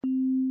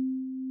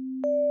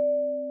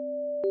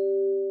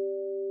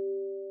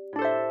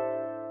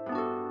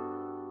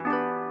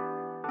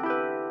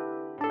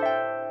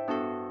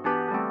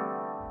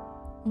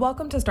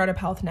Welcome to Startup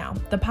Health Now,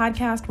 the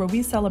podcast where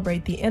we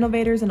celebrate the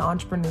innovators and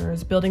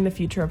entrepreneurs building the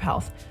future of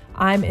health.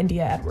 I'm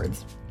India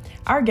Edwards.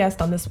 Our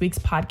guest on this week's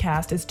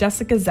podcast is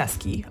Jessica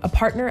Zeski, a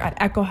partner at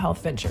Echo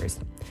Health Ventures.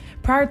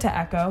 Prior to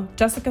Echo,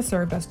 Jessica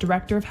served as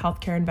Director of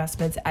Healthcare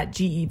Investments at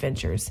GE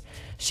Ventures.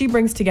 She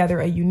brings together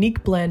a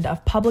unique blend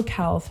of public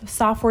health,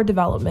 software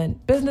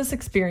development, business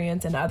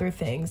experience, and other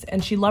things,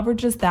 and she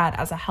leverages that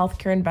as a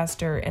healthcare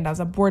investor and as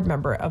a board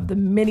member of the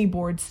many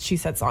boards she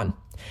sits on.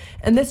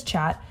 In this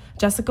chat,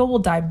 Jessica will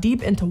dive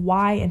deep into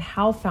why and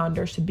how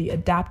founders should be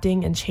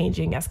adapting and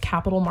changing as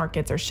capital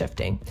markets are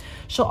shifting.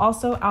 She'll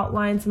also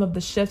outline some of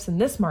the shifts in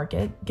this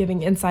market,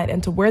 giving insight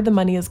into where the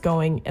money is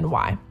going and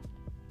why.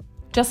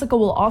 Jessica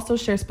will also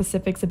share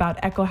specifics about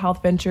Echo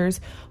Health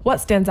Ventures,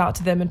 what stands out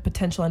to them in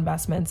potential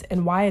investments,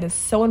 and why it is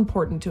so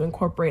important to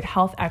incorporate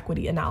health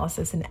equity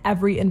analysis in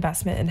every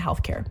investment in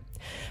healthcare.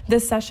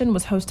 This session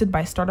was hosted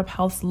by Startup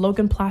Health's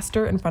Logan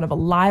Plaster in front of a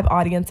live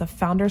audience of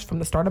founders from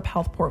the Startup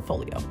Health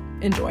portfolio.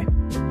 Enjoy.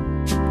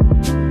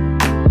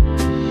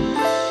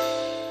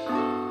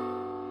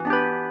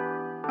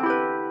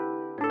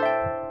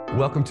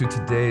 Welcome to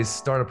today's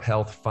Startup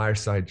Health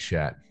Fireside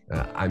Chat.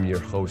 I'm your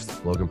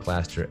host, Logan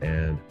Plaster,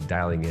 and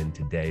dialing in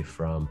today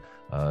from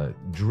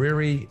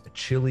dreary,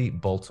 chilly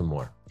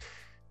Baltimore.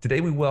 Today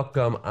we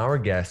welcome our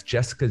guest,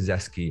 Jessica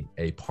Zeski,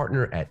 a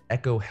partner at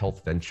Echo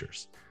Health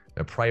Ventures.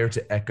 Now, prior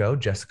to Echo,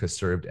 Jessica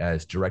served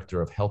as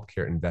Director of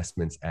Healthcare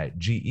Investments at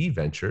GE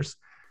Ventures.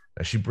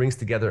 She brings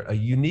together a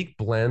unique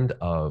blend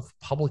of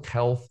public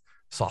health,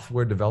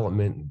 software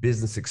development,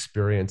 business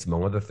experience,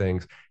 among other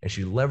things, and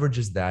she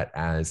leverages that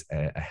as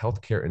a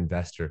healthcare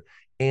investor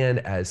and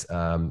as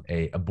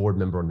a board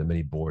member on the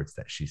many boards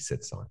that she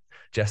sits on.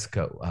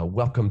 Jessica,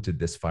 welcome to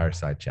this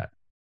fireside chat.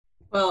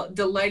 Well,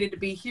 delighted to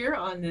be here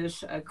on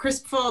this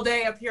crisp fall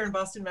day up here in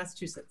Boston,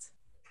 Massachusetts.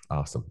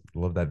 Awesome.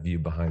 Love that view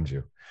behind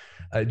you.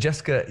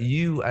 Jessica,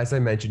 you, as I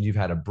mentioned, you've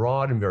had a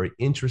broad and very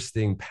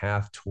interesting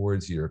path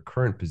towards your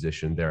current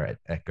position there at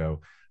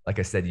Echo. Like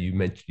I said,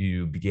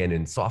 you began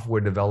in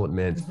software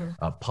development,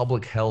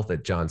 public health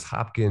at Johns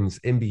Hopkins,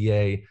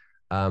 MBA.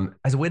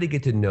 As a way to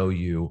get to know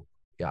you,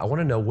 I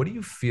want to know, what do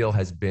you feel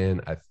has been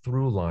a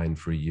through line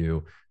for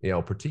you,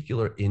 a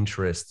particular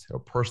interest or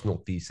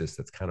personal thesis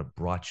that's kind of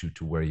brought you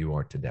to where you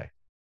are today?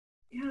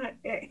 Yeah,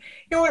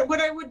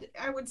 what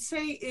I would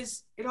say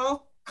is it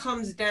all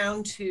comes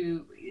down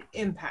to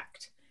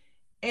impact.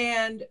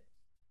 And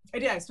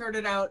I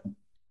started out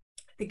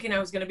thinking I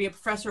was going to be a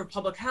professor of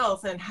public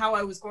health, and how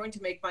I was going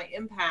to make my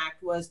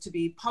impact was to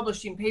be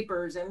publishing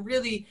papers and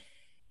really,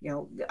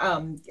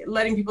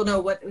 letting people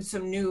know what was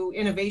some new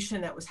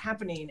innovation that was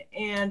happening.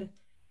 And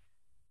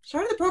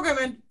started the program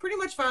and pretty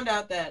much found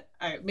out that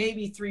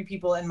maybe 3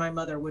 people and my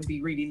mother would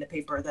be reading the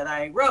paper that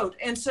I wrote.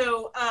 And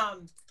so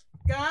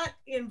got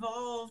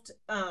involved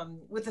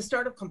with a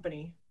startup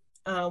company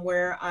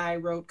where I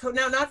wrote code.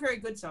 Now, not very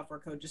good software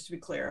code, just to be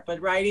clear,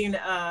 but writing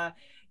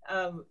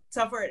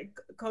software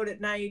code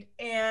at night,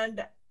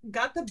 and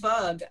got the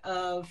bug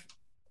of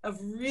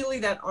really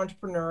that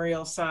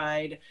entrepreneurial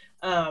side,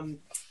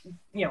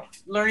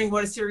 learning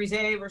what a Series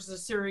A versus a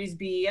Series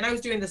B. And I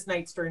was doing this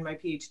nights during my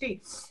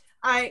PhD.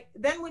 I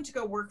then went to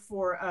go work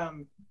for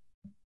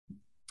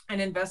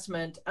an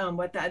investment.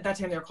 At that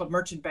time they were called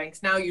merchant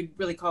banks. Now you'd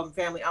really call them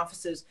family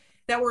offices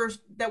that were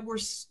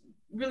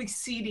really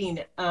seeding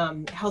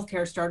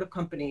healthcare startup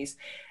companies.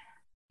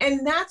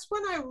 And that's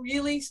when I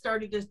really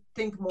started to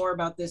think more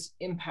about this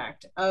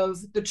impact of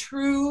the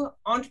true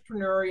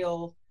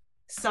entrepreneurial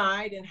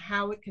side and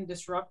how it can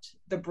disrupt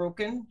the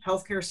broken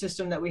healthcare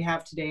system that we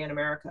have today in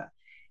America.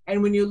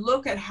 And when you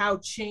look at how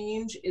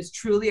change is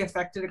truly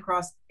affected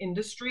across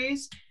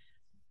industries,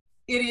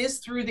 it is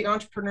through the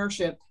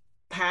entrepreneurship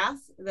path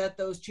that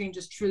those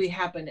changes truly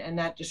happen, and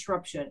that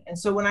disruption. And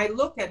so when I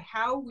look at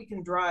how we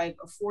can drive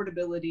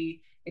affordability,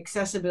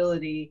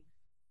 accessibility,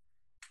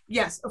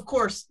 yes, of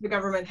course, the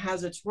government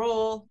has its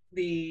role,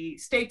 the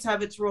states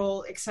have its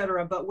role, et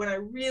cetera. But when I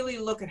really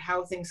look at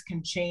how things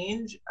can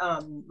change,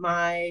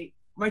 my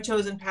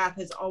chosen path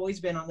has always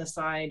been on the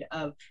side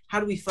of how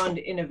do we fund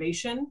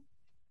innovation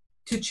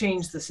to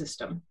change the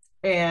system,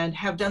 and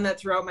have done that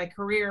throughout my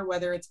career,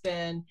 whether it's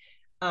been,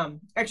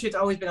 actually it's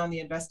always been on the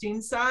investing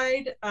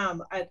side,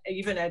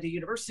 even at a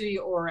university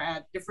or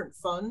at different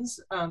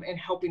funds, and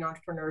helping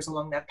entrepreneurs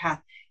along that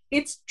path.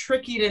 It's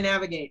tricky to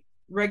navigate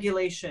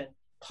regulation,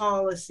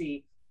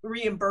 policy,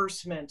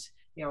 reimbursement,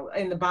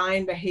 in the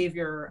buying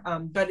behavior.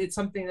 But it's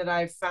something that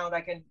I've found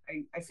I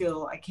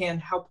feel I can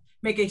help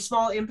make a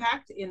small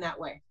impact in that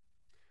way.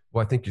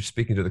 Well, I think you're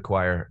speaking to the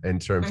choir in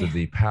terms of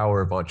the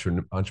power of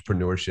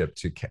entrepreneurship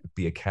to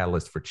be a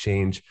catalyst for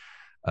change.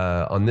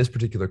 On this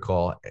particular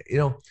call,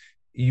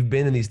 you've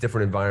been in these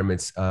different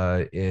environments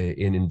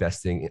in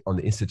investing on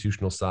the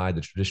institutional side,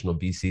 the traditional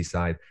VC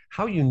side.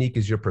 How unique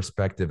is your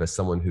perspective as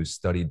someone who's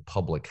studied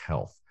public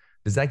health?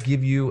 Does that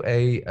give you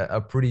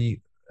a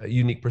pretty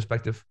unique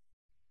perspective?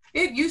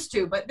 It used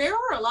to, but there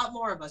are a lot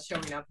more of us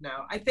showing up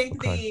now. I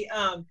think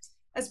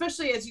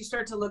especially as you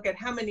start to look at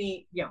how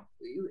many,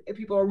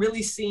 people are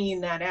really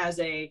seeing that as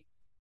a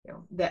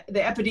the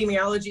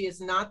epidemiology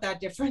is not that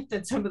different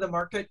than some of the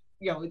market,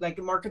 like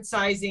market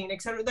sizing,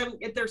 et cetera. Then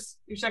there's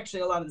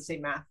actually a lot of the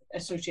same math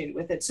associated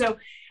with it. So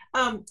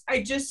I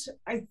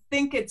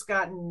think it's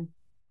gotten,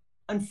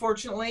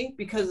 unfortunately,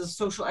 because of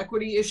social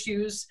equity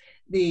issues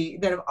that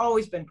have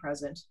always been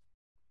present.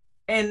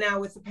 And now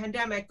with the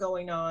pandemic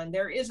going on,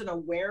 there is an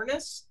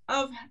awareness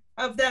of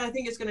that. I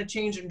think it's going to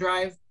change and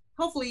drive,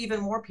 hopefully, even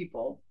more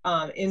people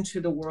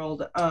into the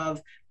world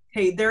of,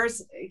 hey,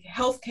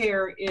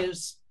 healthcare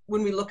is,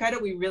 when we look at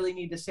it, we really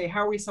need to say,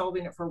 how are we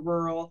solving it for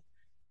rural?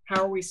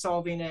 How are we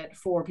solving it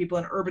for people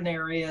in urban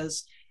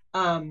areas?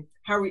 How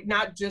are we,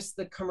 not just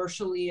the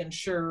commercially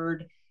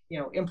insured,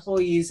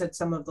 employees at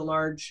some of the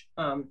large,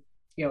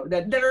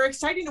 that are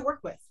exciting to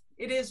work with.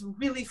 It is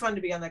really fun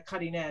to be on the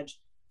cutting edge,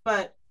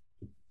 but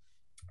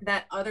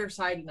that other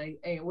side,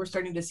 and we're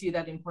starting to see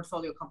that in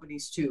portfolio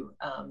companies too,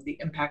 the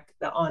impact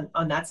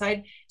on that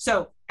side.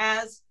 So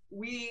as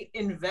we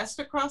invest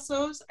across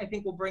those, I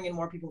think we'll bring in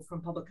more people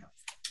from public health.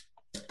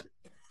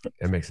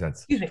 That makes sense.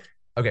 Excuse me.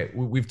 Okay,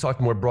 we've talked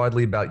more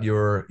broadly about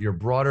your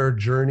broader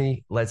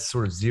journey. Let's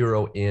sort of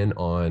zero in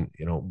on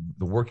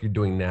the work you're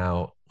doing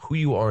now, who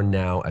you are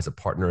now as a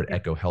partner at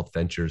Echo Health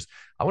Ventures.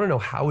 I want to know,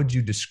 how would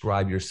you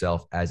describe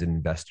yourself as an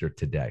investor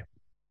today?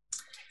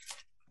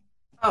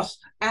 Oh,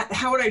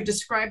 how would I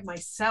describe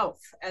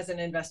myself as an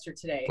investor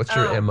today? What's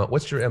your MO?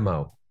 What's your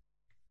MO?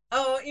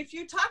 Oh, if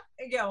you talk,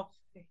 we all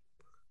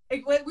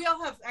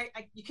have,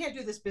 you can't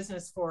do this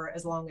business for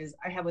as long as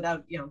I have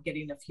without,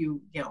 getting a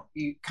few,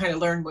 you kind of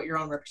learn what your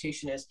own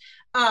reputation is.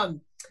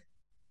 Everyone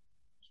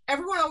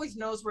always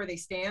knows where they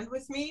stand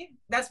with me.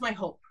 That's my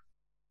hope.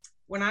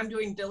 When I'm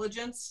doing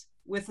diligence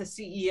with a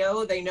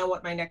CEO, they know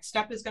what my next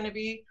step is going to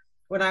be.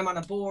 When I'm on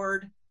a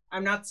board,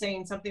 I'm not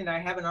saying something that I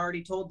haven't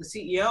already told the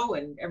CEO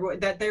and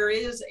everyone, that there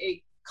is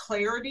a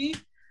clarity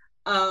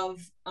of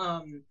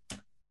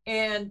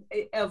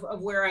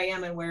where I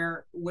am and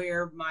where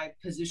my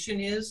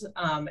position is.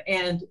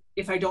 And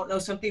if I don't know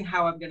something,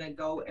 how I'm going to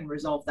go and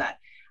resolve that.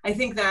 I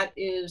think that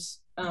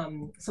is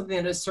something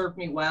that has served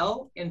me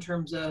well in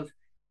terms of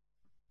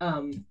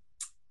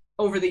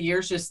over the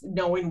years, just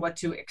knowing what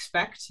to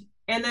expect.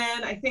 And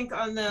then I think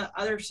on the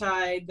other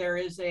side, there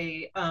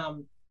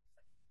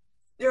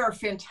are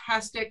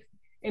fantastic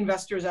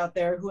investors out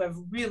there who have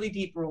really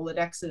deep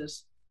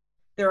Rolodexes.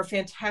 There are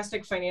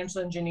fantastic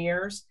financial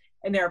engineers,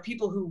 and there are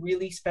people who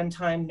really spend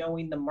time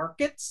knowing the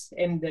markets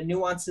and the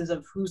nuances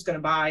of who's going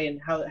to buy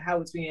and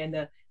how it's being,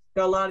 and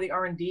a lot of the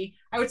R&D.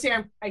 I would say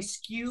I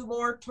skew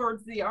more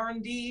towards the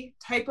R&D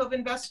type of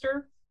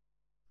investor.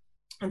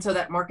 And so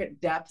that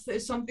market depth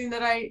is something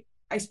that I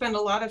spend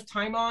a lot of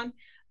time on.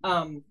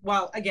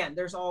 While again,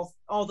 there's all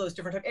those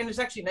different types, and it's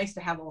actually nice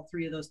to have all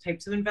three of those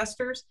types of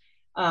investors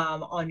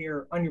on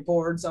your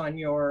boards, on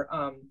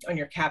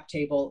your cap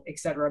table, et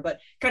cetera. But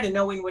kind of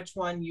knowing which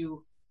one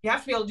you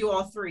have to be able to do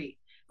all three,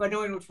 but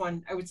knowing which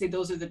one, I would say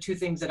those are the two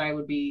things that I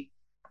would be,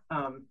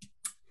 I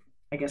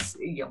guess,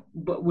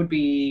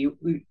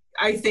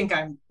 I think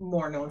I'm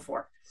more known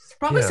for.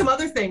 Probably some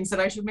other things that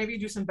I should maybe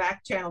do some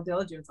back channel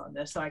diligence on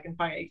this, so I can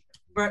find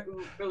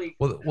really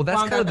well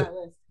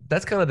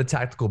that's kind of the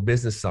tactical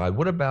business side.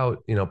 What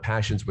about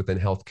passions within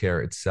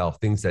healthcare itself,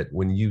 things that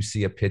when you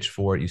see a pitch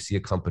for it, you see a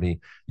company,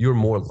 you're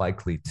more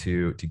likely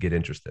to get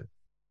interested?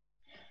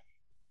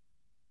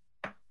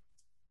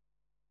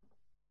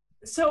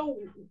 So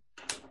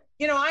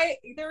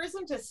there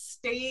isn't a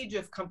stage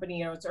of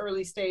company, it's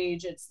early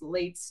stage, it's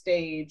late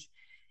stage.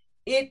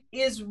 It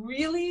is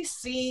really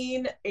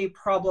seeing a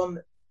problem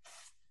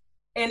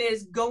and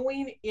is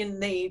going in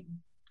the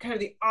kind of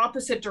the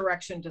opposite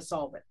direction to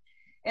solve it.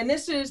 And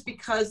this is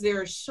because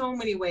there are so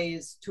many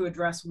ways to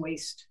address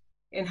waste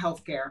in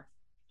healthcare.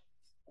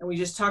 And we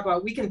just talk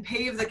about, we can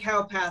pave the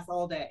cow path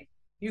all day.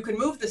 You can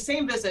move the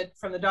same visit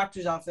from the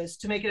doctor's office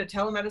to make it a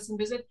telemedicine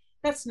visit.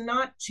 That's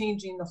not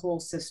changing the whole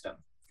system.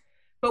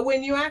 But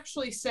when you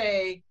actually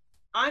say,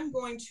 I'm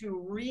going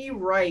to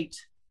rewrite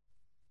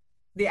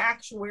the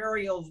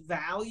actuarial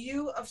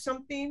value of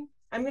something,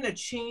 I'm going to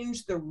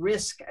change the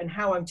risk and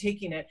how I'm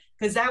taking it,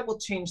 because that will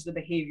change the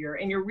behavior.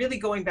 And you're really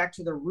going back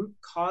to the root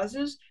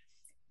causes.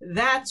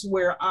 That's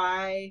where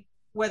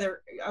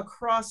whether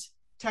across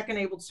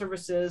tech-enabled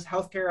services,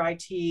 healthcare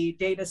IT,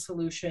 data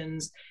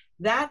solutions,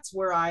 that's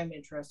where I'm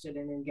interested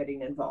in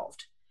getting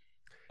involved.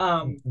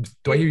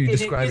 Do I hear you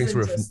describing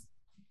sort of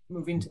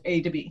moving to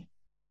A to B?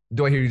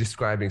 Do I hear you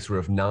describing sort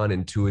of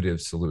non-intuitive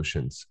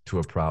solutions to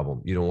a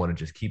problem? You don't want to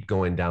just keep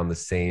going down the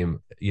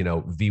same,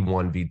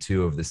 V1,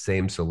 V2 of the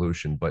same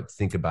solution, but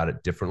think about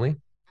it differently?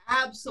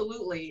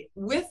 Absolutely.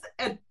 With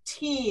a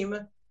team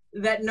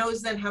that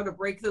knows then how to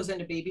break those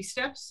into baby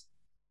steps,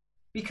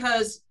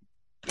 because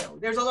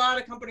there's a lot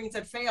of companies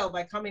that fail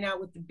by coming out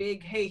with the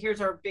big, hey,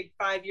 here's our big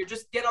 5-year,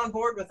 just get on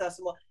board with us.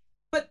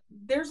 But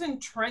there's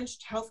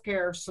entrenched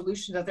healthcare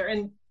solutions out there.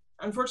 And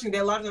unfortunately,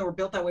 a lot of them were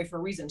built that way for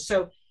a reason.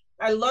 So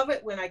I love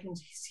it when I can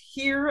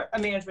hear a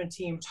management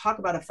team talk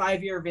about a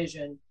 5-year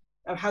vision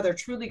of how they're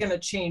truly going to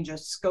change a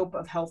scope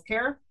of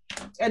healthcare.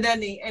 And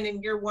then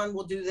in year one,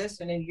 we'll do this.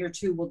 And in year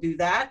two, we'll do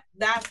that.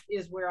 That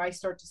is where I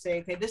start to say,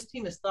 okay, this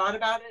team has thought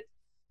about it.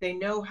 They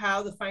know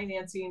how the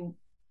financing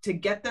to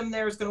get them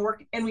there is going to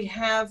work. And we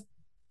have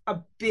a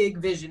big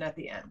vision at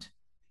the end.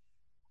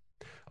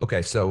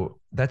 Okay, so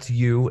that's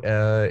you,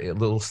 a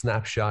little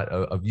snapshot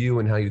of you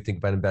and how you think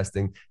about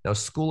investing. Now,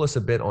 school us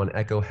a bit on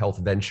Echo Health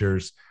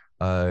Ventures.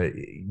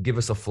 Give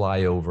us a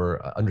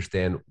flyover,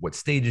 understand what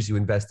stages you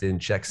invest in,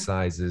 check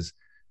sizes,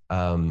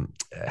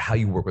 how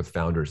you work with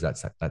founders, that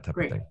type of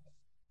thing.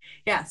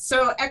 Yeah,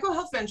 so Echo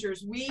Health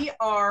Ventures, we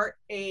are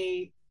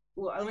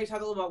let me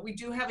talk a little about, we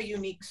do have a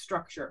unique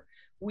structure.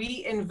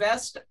 We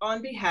invest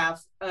on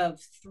behalf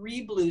of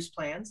 3 Blues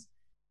plans,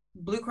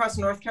 Blue Cross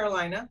North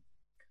Carolina,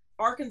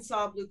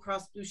 Arkansas Blue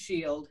Cross Blue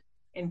Shield,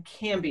 and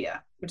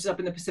Cambia, which is up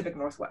in the Pacific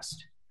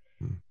Northwest.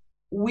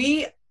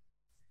 We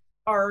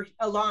are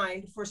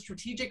aligned for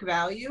strategic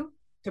value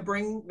to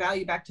bring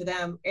value back to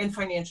them and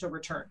financial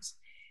returns.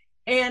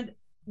 And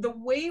the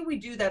way we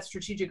do that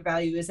strategic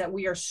value is that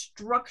we are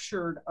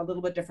structured a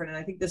little bit different. And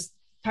I think this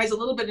ties a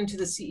little bit into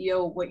the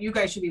CEO, what you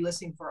guys should be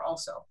listening for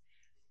also.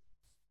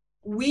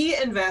 We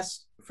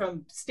invest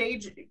from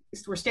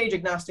we're stage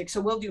agnostic.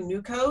 So we'll do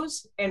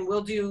newcos and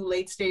we'll do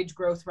late stage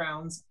growth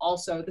rounds.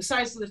 Also, the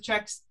size of the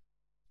checks,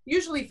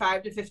 usually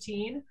 5 to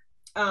 15.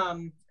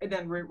 And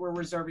then we're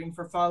reserving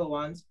for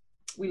follow-ons.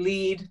 We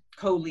lead,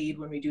 co-lead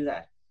when we do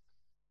that.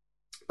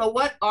 But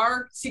what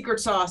our secret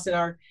sauce and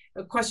our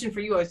question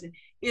for you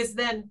is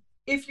then,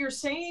 if you're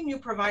saying you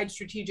provide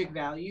strategic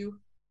value,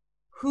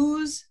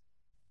 who's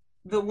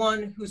the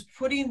one who's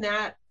putting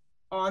that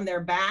on their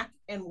back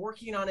and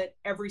working on it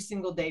every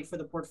single day for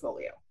the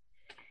portfolio?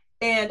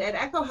 And at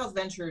Echo Health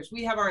Ventures,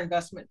 we have our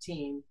investment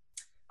team,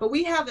 but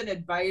we have an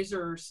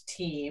advisors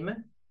team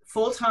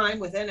full-time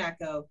within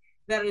Echo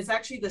that is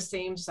actually the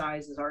same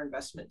size as our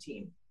investment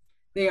team.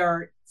 They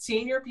are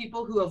senior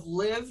people who have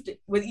lived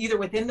either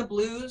within the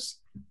Blues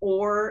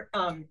or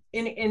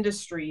in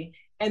industry,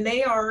 and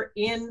they are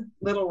in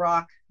Little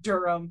Rock,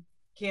 Durham,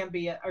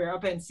 Cambia, or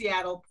up in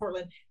Seattle,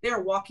 Portland. They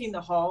are walking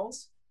the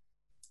halls.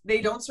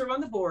 They don't serve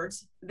on the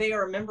boards. They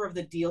are a member of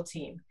the deal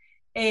team,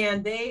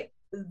 and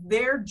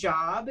their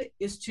job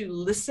is to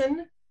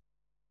listen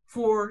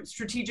for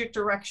strategic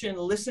direction,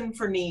 listen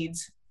for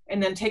needs,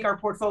 and then take our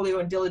portfolio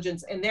and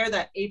diligence. And they're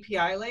that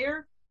API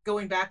layer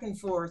going back and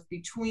forth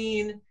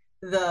between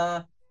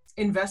the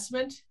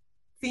investment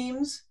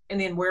themes and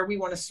then where we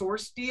want to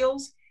source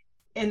deals,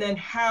 and then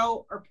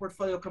how our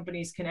portfolio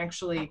companies can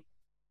actually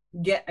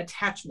get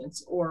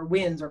attachments or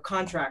wins or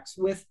contracts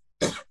with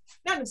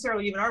not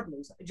necessarily even our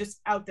Blues,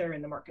 just out there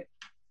in the market.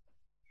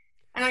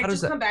 And I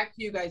just come back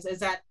to you guys as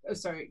that,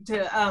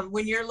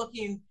 when you're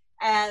looking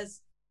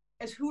as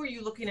who are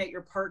you looking at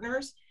your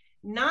partners,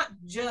 not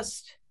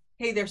just,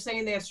 hey, they're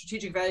saying they have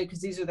strategic value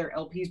because these are their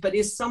LPs, but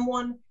is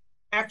someone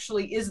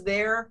actually, is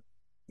their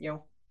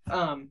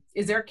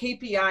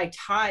KPI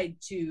tied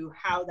to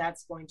how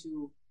that's going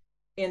to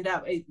end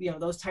up,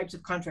 those types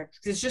of contracts?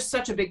 Because it's just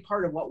such a big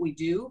part of what we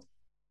do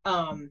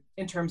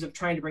in terms of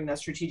trying to bring that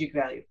strategic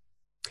value.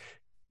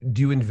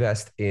 Do you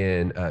invest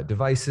in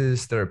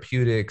devices,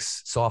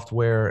 therapeutics,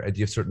 software? Do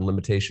you have certain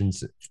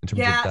limitations in terms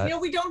of that? Yeah,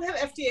 we don't have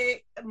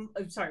FDA.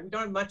 We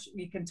don't have much.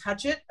 We can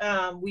touch it.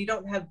 We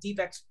don't have deep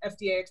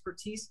FDA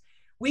expertise.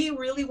 We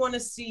really want to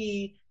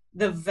see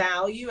the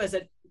value as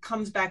it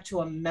comes back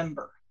to a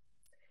member.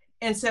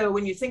 And so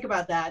when you think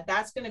about that,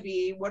 that's going to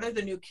be, what are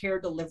the new care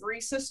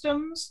delivery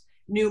systems,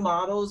 new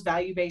models,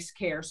 value-based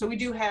care. So we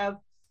do have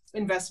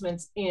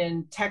investments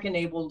in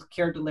tech-enabled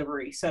care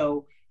delivery.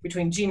 So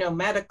between Genome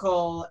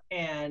Medical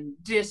and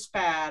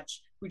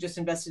Dispatch, we just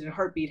invested in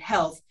Heartbeat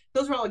Health.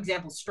 Those are all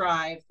examples.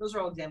 Strive, those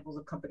are all examples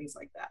of companies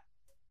like that.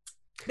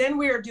 Then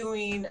we are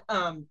doing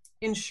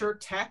insure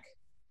tech.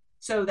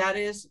 So that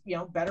is,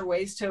 better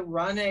ways to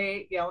run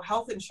a,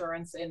 health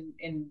insurance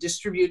and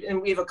distribute.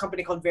 And we have a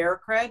company called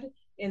Vericred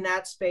in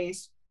that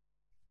space.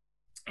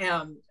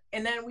 And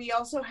then we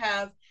also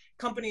have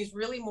companies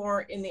really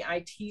more in the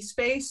IT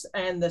space,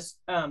 and this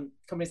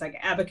companies like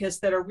Abacus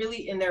that are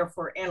really in there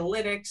for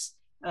analytics,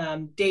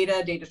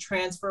 data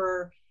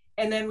transfer.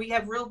 And then we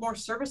have more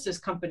services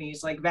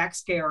companies like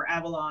VaxCare or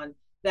Avalon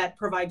that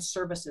provide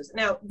services.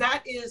 Now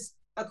that is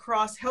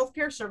across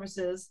healthcare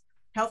services,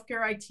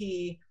 healthcare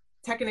IT,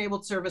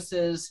 tech-enabled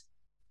services,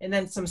 and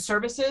then some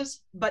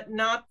services, but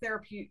not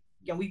therapeutic.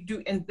 We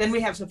do, and then we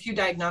have a few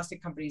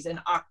diagnostic companies in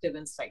Octave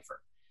and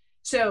Cipher.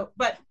 So,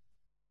 but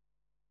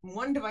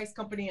one device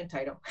company in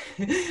title.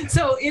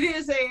 So it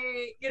is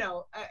I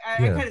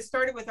kind of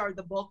started with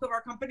the bulk of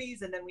our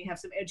companies, and then we have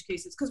some edge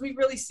cases because we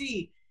really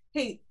see,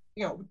 hey,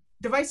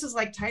 devices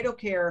like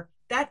TitleCare,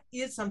 that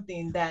is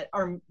something that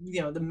our,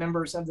 the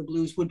members of the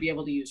Blues would be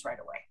able to use right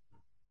away.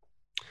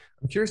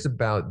 I'm curious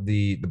about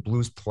the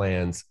Blues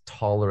plan's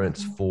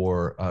tolerance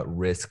for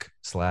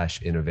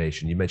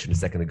risk/innovation. You mentioned a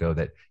second ago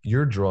that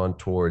you're drawn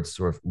towards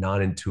sort of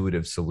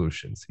non-intuitive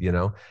solutions,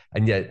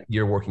 and yet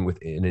you're working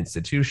with an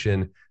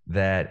institution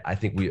that I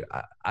think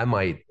I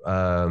might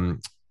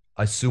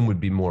assume would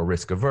be more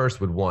risk averse,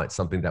 would want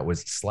something that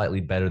was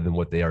slightly better than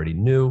what they already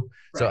knew.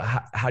 Right. So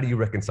how do you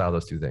reconcile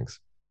those two things?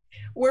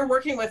 We're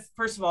working with,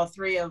 first of all,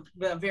 3 of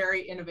the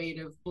very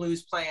innovative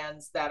Blues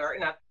plans that are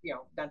not,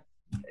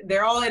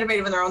 they're all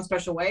innovative in their own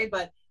special way.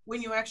 But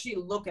when you actually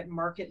look at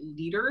market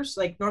leaders,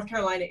 like North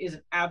Carolina is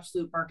an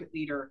absolute market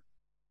leader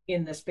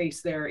in the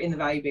space there in the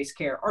value-based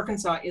care.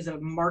 Arkansas is a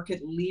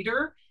market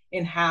leader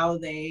in how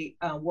they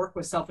work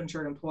with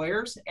self-insured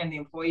employers and the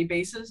employee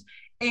bases.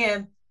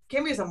 And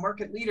Cambia is a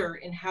market leader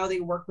in how they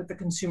work with the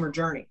consumer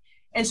journey.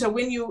 And so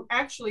when you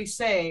actually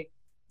say,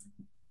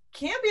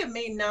 Cambia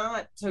may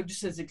not, so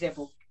just as an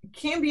example,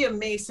 Cambia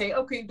may say,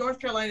 okay, North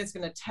Carolina is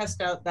going to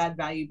test out that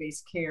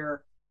value-based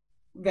care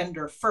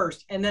vendor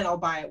first, and then I'll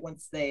buy it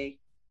once they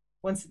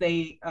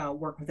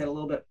work with it a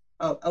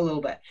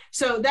little bit.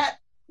 So that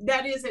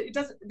is it.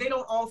 They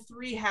don't all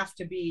 3 have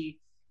to be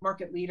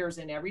market leaders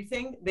in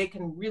everything. They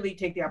can really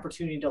take the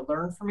opportunity to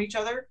learn from each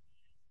other.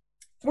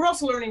 We're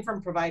also learning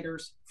from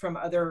providers from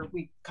other.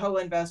 We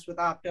co-invest with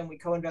Optum, we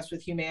co-invest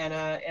with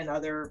Humana and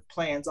other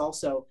plans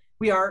also.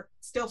 We are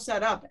still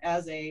set up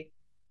as an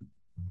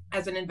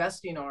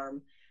investing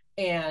arm.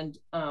 And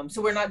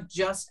so we're not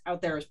just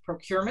out there as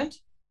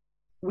procurement.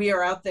 We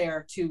are out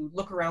there to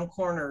look around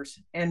corners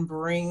and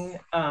bring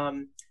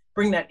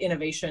that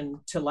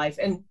innovation to life.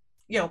 And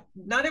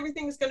not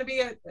everything's going to be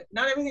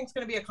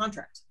a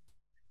contract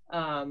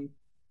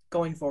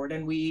going forward.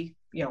 And we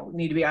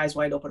need to be eyes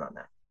wide open on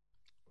that.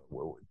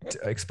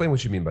 Explain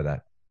what you mean by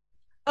that.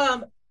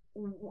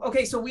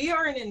 Okay, so we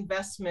are an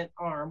investment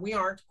arm. We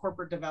aren't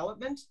corporate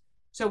development.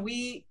 So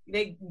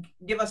they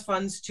give us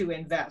funds to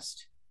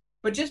invest.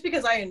 But just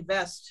because I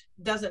invest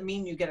doesn't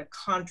mean you get a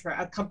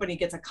contract. A company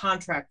gets a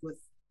contract with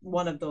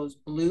one of those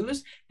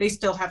Blues. They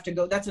still have to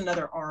go. That's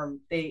another arm.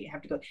 They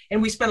have to go.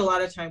 And we spend a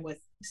lot of time with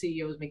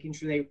CEOs making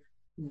sure they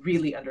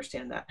really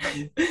understand that.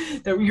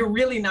 That you're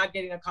really not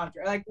getting a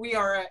contract. Like we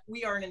are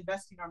an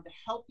investing arm to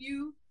help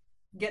you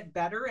get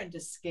better and to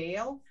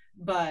scale.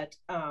 But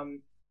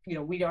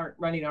we aren't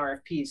running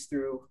RFPs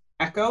through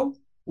Echo.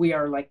 We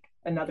are like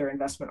another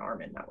investment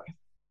arm in that way.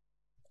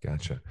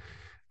 Gotcha.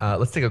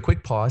 Let's take a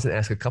quick pause and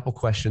ask a couple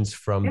questions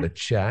from the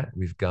chat.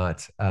 We've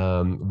got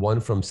one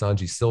from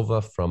Sanji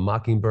Silva from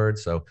Mockingbird.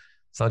 So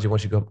Sanji, why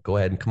don't you go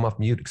ahead and come off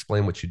mute,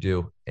 explain what you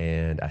do,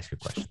 and ask your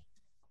question.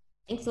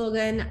 Thanks,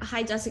 Logan.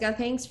 Hi, Jessica.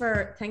 Thanks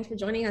for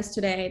joining us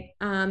today.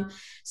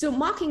 So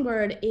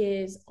Mockingbird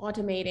is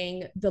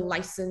automating the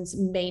license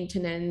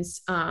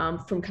maintenance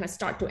from kind of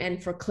start to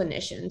end for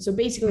clinicians. So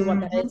basically what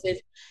that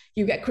is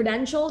you get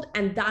credentialed,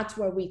 and that's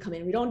where we come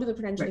in. We don't do the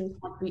credentialing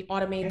part. We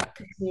automate that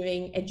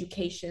continuing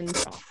education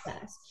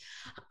process.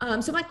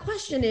 So my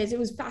question is, it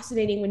was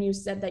fascinating when you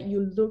said that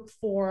you look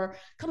for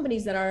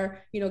companies that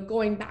are,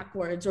 going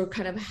backwards or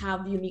kind of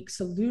have unique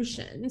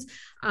solutions.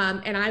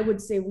 And I would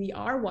say we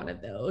are one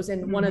of those.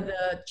 And one of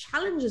the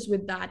challenges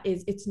with that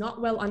is it's not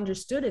well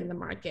understood in the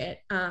market.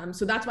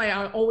 So that's why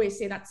I always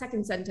say that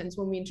second sentence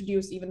when we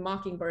introduce even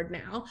Mockingbird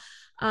now.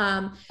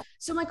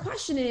 So my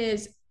question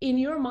is, in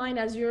your mind,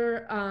 as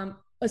you're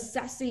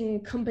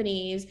assessing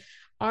companies,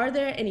 are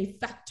there any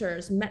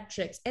factors,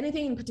 metrics,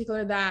 anything in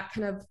particular that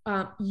kind of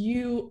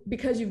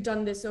because you've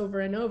done this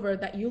over and over,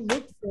 that you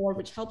look for,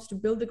 which helps to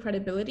build the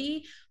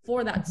credibility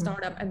for that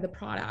startup and the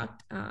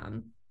product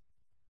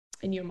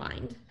in your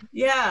mind?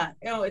 Yeah,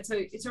 it's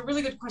a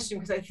really good question,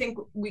 because I think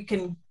we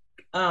can.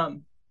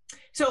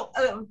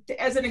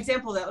 As an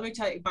example of that, let me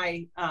tell you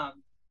I'm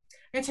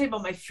going to tell you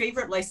about my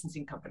favorite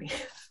licensing company.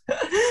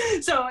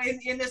 So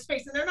in this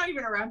space, and they're not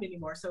even around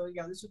anymore. So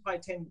this was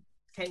probably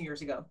 10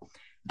 years ago.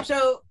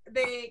 So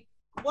they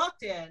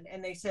walked in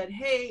and they said,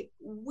 hey,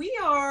 we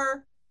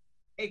are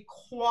a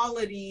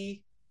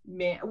quality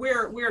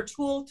we're a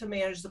tool to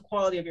manage the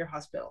quality of your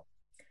hospital,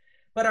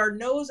 but our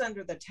nose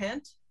under the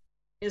tent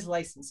is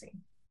licensing,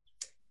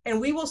 and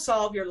we will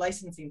solve your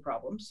licensing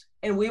problems,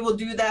 and we will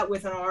do that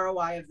with an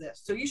ROI of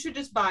this. So you should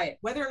just buy it,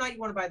 whether or not you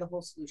want to buy the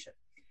whole solution.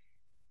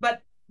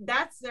 But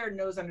that's their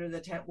nose under the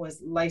tent,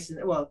 was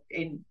license. Well,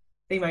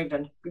 they might have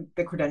done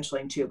the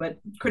credentialing too, but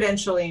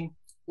credentialing,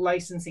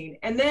 licensing,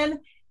 and then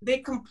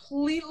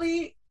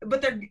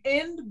but their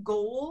end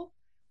goal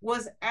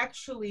was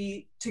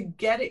actually to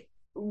get it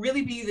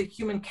really be the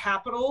human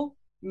capital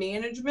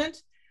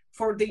management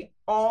for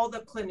all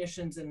the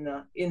clinicians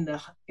in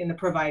the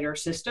provider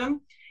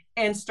system,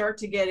 and start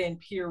to get in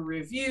peer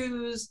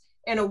reviews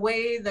in a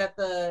way that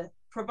the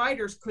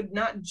providers could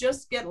not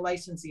just get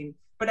licensing,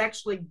 but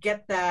actually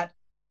get that,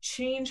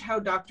 change how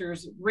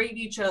doctors rate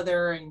each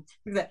other and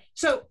that.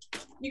 So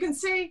you can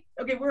say,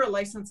 okay, we're a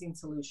licensing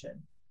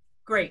solution.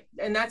 Great.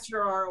 And that's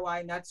your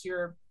ROI, and that's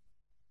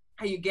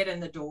how you get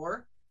in the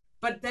door.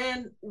 But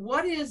then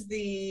what is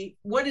the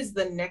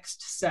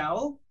next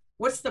sell?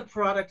 What's the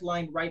product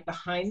line right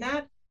behind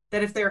that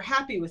if they're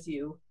happy with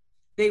you,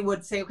 they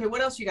would say, okay,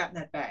 what else you got in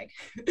that bag?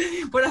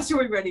 What else are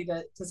we ready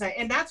to say?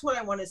 And that's what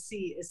I want to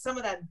see, is some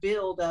of that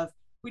build of,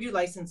 we do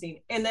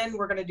licensing, and then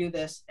we're going to do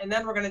this, and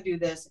then we're going to do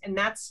this. And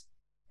that's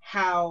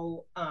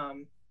how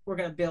we're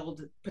going to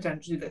build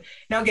potentially.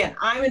 Now, again,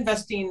 I'm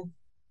investing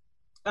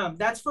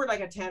that's for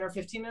like a $10 or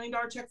 $15 million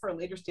check for a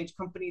later stage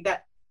company.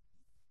 That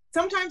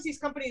sometimes these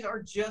companies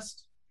are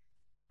just,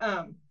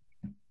 I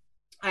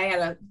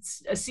had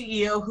a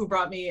CEO who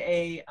brought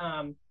me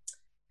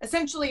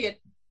essentially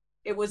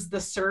it was the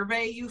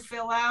survey you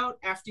fill out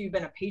after you've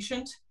been a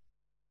patient.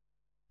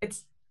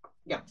 It's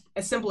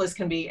as simple as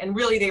can be. And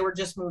really they were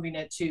just moving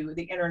it to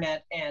the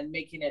internet and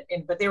making it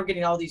but they were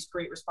getting all these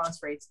great response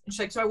rates. And she's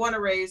like, so I want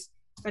to raise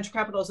venture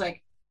capital. Is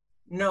like,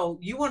 no,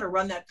 you want to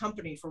run that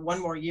company for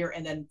one more year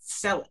and then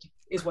sell it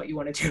is what you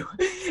want to do.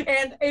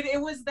 And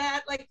it was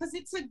that, like, because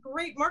it's a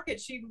great market.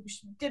 She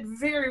did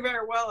very,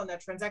 very well in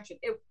that transaction.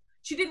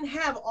 She didn't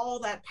have all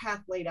that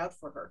path laid out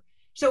for her.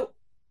 So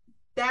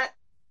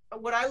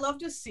what I love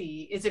to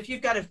see is if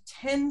you've got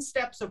 10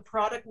 steps of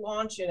product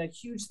launch and a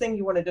huge thing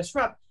you want to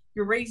disrupt,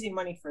 you're raising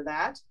money for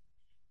that.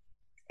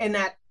 And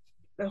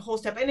the whole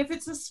step. And if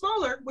it's a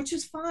smaller, which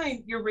is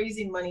fine, you're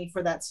raising money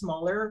for that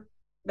smaller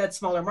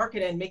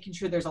market and making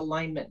sure there's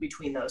alignment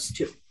between those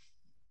two.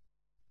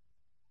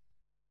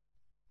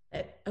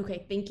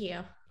 Okay, thank you.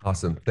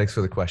 Awesome. Thanks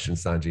for the question,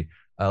 Sanji.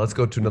 Let's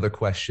go to another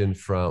question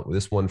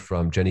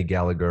from Jenny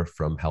Gallagher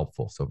from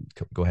Helpful. So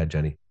go ahead,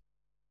 Jenny.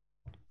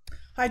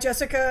 Hi,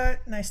 Jessica.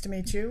 Nice to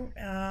meet you.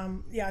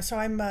 So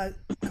I'm a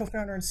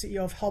co-founder and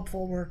CEO of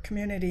Helpful. We're a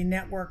community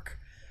network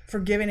for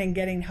giving and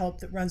getting help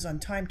that runs on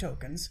time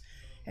tokens.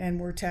 And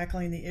we're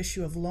tackling the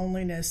issue of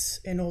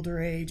loneliness in older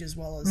age, as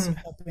well as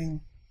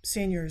helping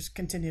seniors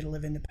continue to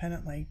live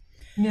independently.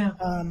 Yeah.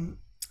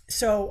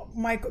 So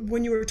Mike,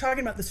 when you were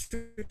talking about the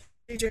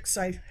strategics,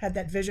 I had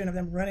that vision of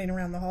them running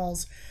around the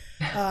halls.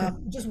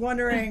 Just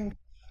wondering,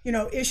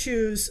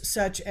 issues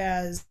such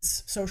as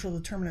social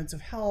determinants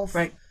of health,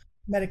 right,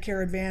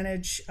 Medicare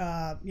Advantage,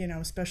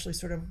 especially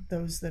sort of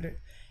those that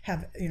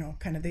have,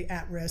 kind of the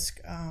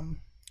at-risk,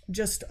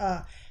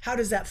 how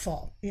does that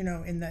fall,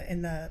 in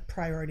the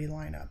priority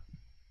lineup?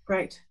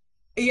 Right.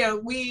 Yeah,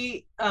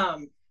 we,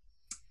 I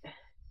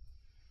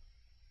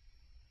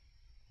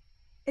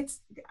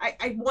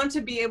want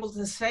to be able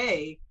to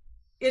say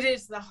it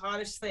is the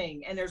hottest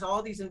thing, and there's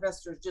all these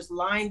investors just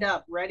lined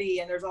up,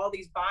 ready, and there's all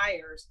these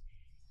buyers,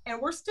 and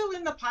we're still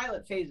in the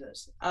pilot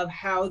phases of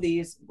how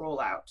these roll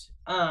out.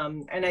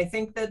 And I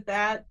think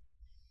that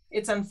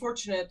it's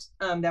unfortunate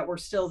that we're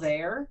still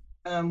there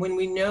when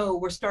we know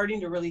we're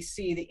starting to really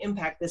see the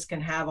impact this can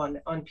have on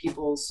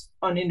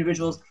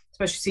individuals,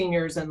 especially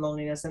seniors and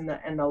loneliness and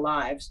the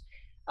lives.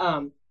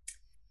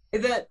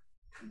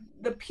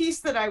 The piece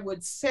that I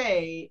would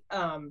say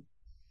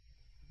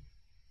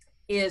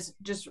is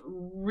just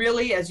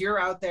really, as you're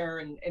out there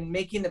and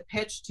making the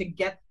pitch to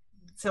get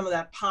some of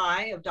that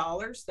pie of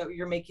dollars that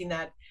you're making,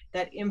 that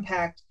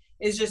impact,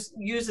 is just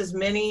use as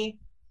many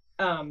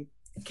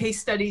case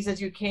studies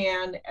as you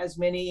can, as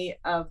many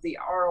of the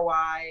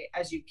ROI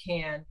as you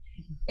can.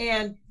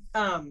 And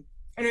I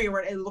know you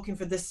weren't looking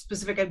for this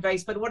specific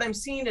advice, but what I'm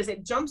seeing is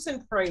it jumps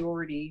in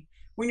priority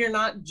when you're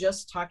not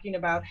just talking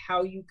about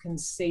how you can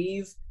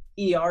save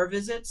ER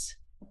visits,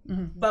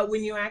 but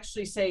when you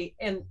actually say,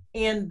 and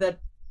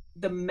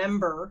the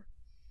member,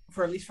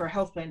 for at least for a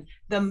health plan,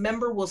 the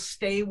member will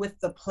stay with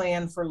the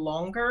plan for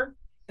longer.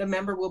 The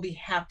member will be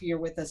happier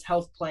with this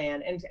health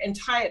plan, and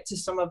tie it to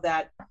some of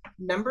that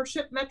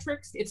membership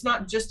metrics. It's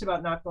not just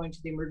about not going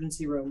to the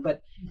emergency room,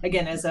 but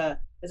again, as a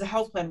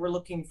health plan, we're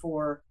looking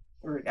for,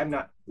 or I'm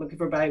not looking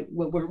for, but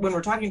when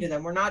we're talking to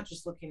them, we're not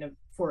just looking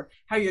for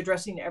how you're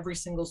addressing every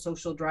single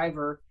social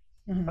driver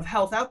of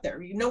health out there.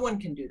 No one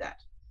can do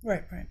that.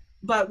 Right.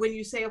 But when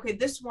you say, okay,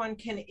 this one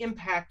can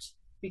impact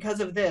because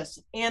of this,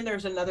 and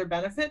there's another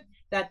benefit,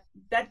 that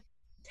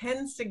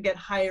tends to get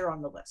higher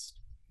on the list.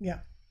 Yeah,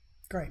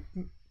 great.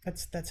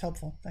 That's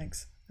helpful.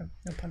 Thanks. No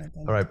pun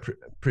intended. All right,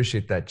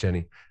 appreciate that,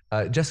 Jenny.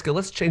 Jessica,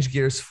 let's change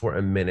gears for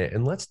a minute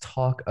and let's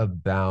talk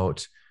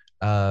about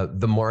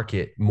the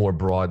market more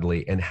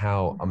broadly and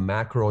how a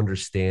macro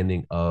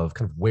understanding of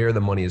kind of where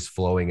the money is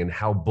flowing and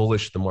how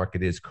bullish the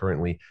market is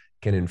currently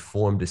can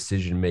inform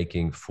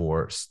decision-making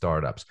for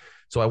startups.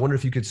 So I wonder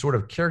if you could sort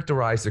of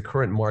characterize the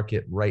current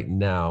market right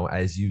now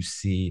as you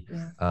see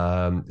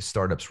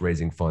startups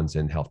raising funds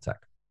in health tech.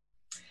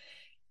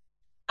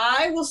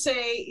 I will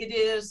say it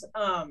is,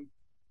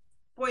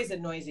 boy, is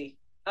it noisy.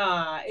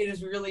 It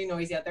is really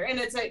noisy out there. And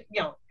it's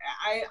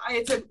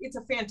it's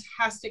a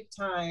fantastic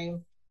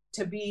time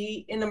to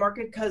be in the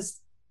market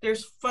because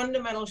there's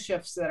fundamental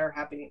shifts that are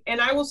happening.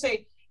 And I will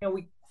say,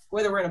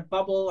 whether we're in a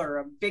bubble or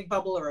a big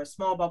bubble or a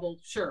small bubble,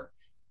 sure.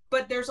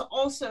 But there's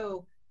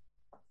also,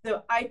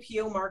 the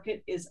IPO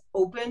market is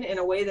open in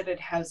a way that it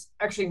has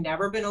actually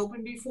never been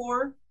open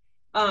before.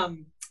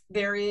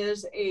 There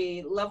is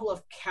a level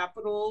of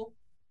capital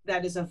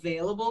that is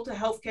available to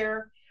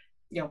healthcare,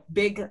 some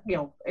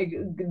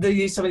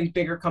of these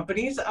bigger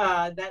companies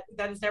that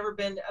has never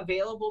been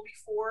available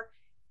before.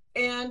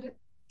 And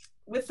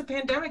with the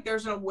pandemic,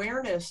 there's an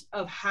awareness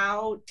of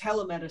how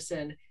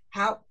telemedicine,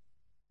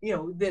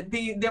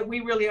 that we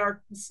really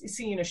are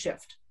seeing a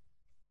shift.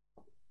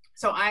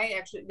 So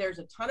there's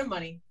a ton of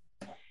money,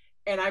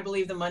 and I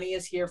believe the money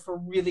is here for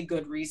really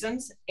good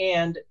reasons,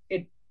 and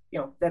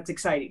that's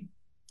exciting.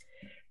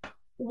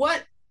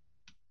 What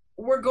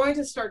we're going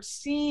to start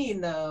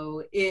seeing,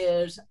 though,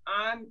 is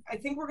I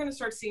think we're going to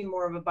start seeing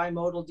more of a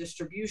bimodal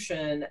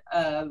distribution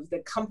of the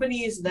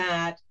companies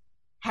that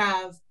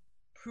have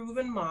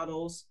proven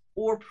models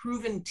or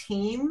proven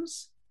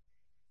teams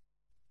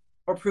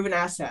or proven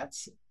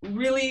assets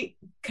really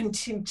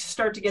continue to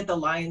start to get the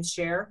lion's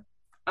share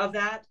of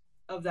that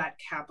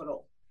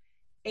capital.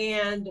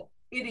 And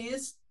it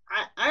is,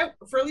 I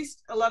for at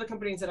least a lot of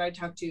companies that I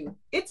talk to,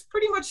 it's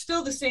pretty much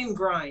still the same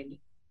grind.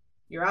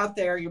 You're out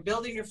there, you're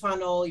building your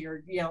funnel,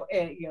 you're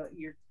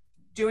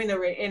doing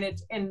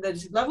and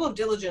the level of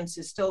diligence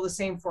is still the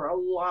same for a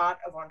lot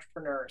of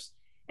entrepreneurs.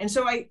 And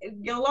so a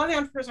lot of the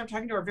entrepreneurs I'm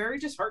talking to are very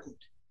disheartened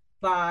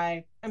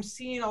by, I'm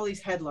seeing all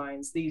these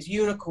headlines, these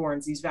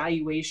unicorns, these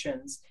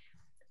valuations,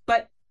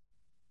 but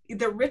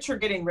the rich are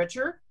getting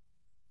richer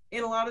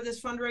in a lot of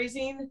this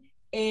fundraising,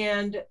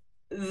 and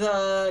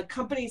the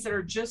companies that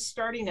are just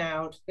starting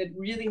out that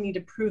really need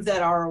to prove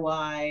that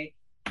ROI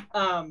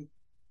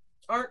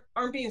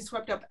aren't being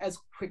swept up as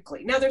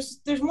quickly. Now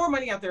there's more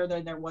money out there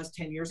than there was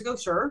 10 years ago,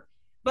 sure,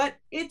 but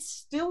it's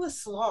still a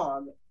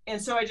slog. And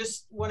so I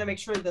just want to make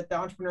sure that the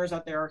entrepreneurs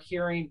out there are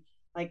hearing,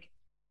 like,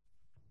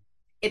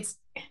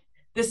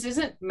 this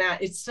isn't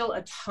it's still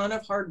a ton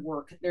of hard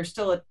work. There's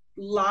still a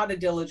lot of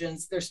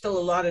diligence. There's still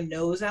a lot of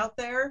no's out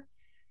there.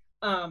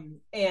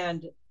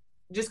 And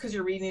just because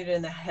you're reading it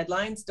in the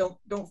headlines,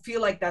 don't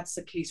feel like that's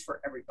the case for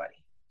everybody.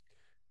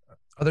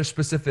 Are there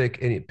specific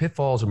any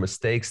pitfalls or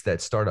mistakes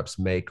that startups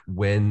make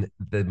when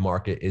the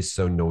market is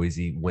so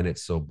noisy, when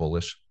it's so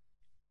bullish?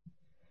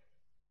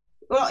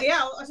 Well, yeah,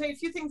 I'll tell you a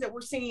few things that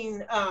we're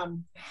seeing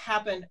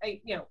happen.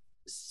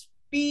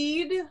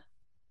 Speed.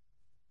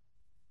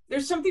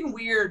 There's something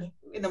weird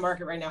in the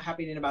market right now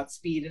happening about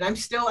speed, and I'm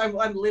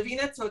living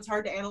it, so it's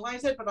hard to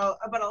analyze it. But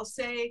I'll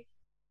say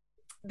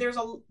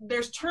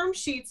there's term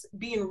sheets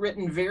being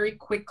written very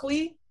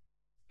quickly,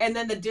 and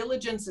then the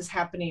diligence is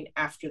happening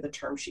after the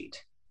term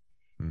sheet.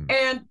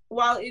 And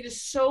while it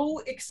is so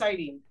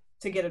exciting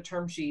to get a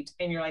term sheet,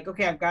 and you're like,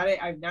 okay, I've got it.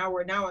 I'm funded.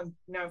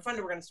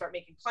 We're going to start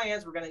making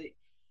plans. We're going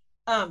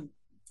to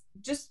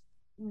just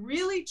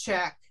really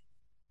check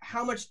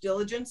how much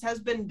diligence has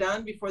been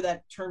done before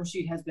that term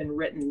sheet has been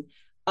written.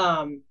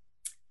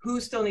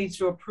 Who still needs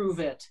to approve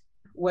it?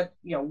 What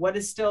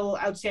is still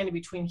outstanding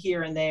between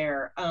here and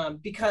there?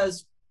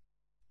 Because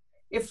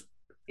if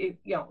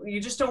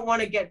you just don't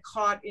want to get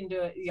caught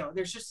into,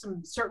 there's just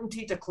some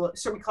certainty to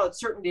close. So we call it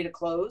certainty to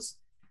close.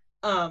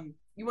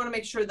 You want to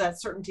make sure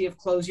that certainty of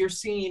close, you're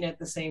seeing it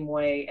the same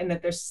way, and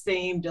that there's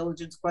same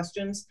diligence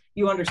questions.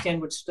 You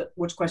understand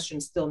which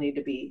questions still need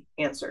to be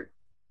answered.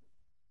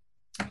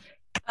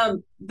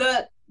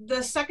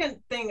 The second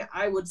thing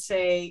I would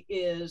say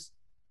is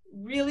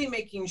really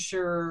making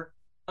sure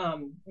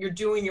you're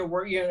doing your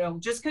work.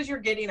 Just because you're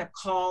getting a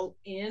call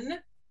in,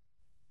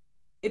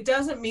 it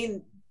doesn't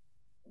mean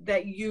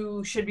that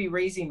you should be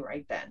raising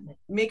right then.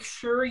 Make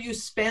sure you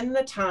spend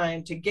the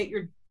time to get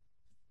your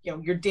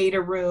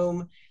data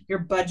room, your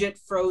budget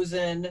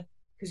frozen,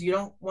 because you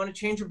don't want to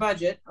change your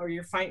budget or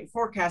your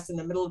forecast in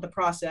the middle of the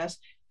process.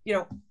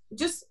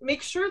 Just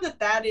make sure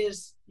that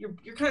is,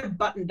 you're kind of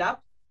buttoned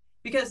up,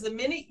 because the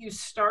minute you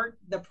start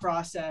the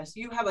process,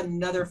 you have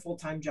another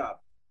full-time job,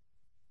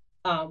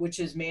 which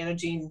is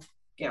managing,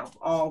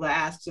 all the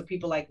asks of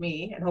people like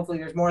me. And hopefully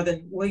there's more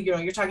than,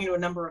 you're talking to a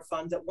number of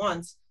funds at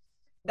once.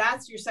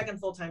 That's your second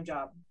full-time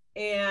job.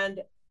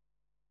 And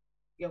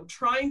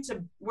trying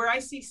to, where I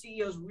see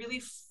CEOs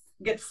really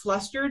get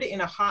flustered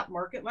in a hot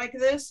market like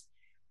this,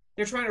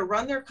 they're trying to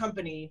run their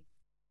company,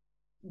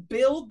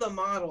 build the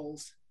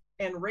models,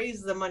 and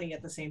raise the money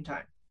at the same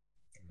time.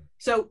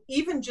 So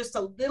even just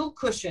a little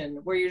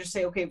cushion where you just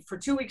say, okay, for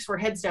 2 weeks, we're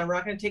heads down. We're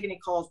not going to take any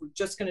calls. We're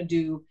just going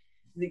to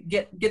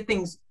get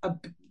things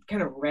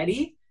kind of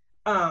ready.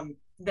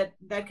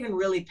 That can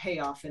really pay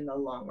off in the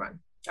long run.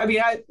 I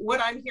mean, what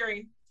I'm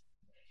hearing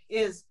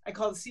is I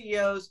call the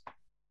CEOs,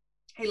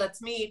 hey,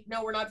 let's meet.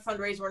 No, we're not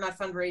fundraising. We're not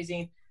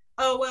fundraising.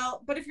 Oh,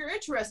 well, but if you're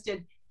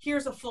interested,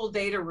 here's a full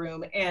data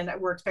room, and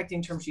we're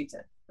expecting term sheets in.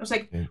 I was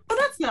like, well,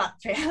 that's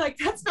not fair. Like,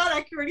 that's not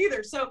accurate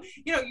either. So,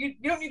 you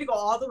don't need to go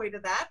all the way to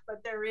that,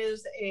 but there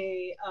is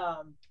a,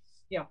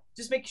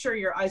 just make sure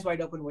your eyes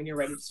wide open when you're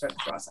ready to start the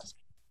process.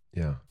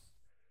 Yeah,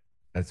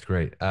 that's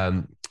great.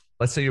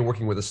 Let's say you're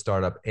working with a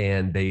startup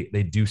and they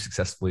do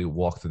successfully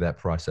walk through that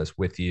process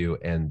with you,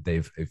 and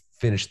they've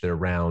finished their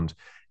round,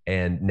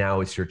 and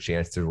now it's your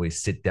chance to really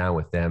sit down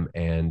with them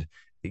and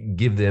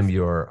give them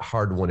your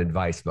hard-won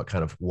advice about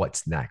kind of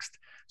what's next.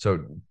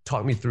 So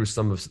talk me through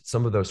some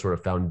of those sort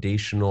of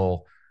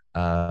foundational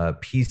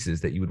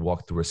pieces that you would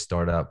walk through a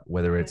startup,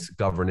 whether it's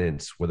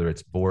governance, whether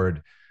it's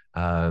board,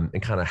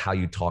 and kind of how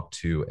you talk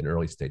to an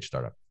early stage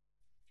startup.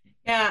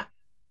 Yeah,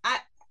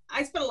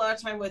 I spent a lot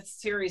of time with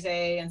Series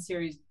A and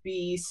Series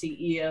B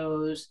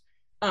CEOs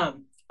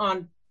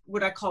on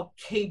what I call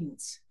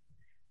cadence.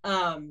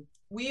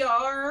 We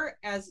are,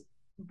 as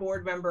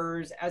board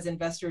members, as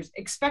investors,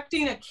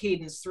 expecting a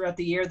cadence throughout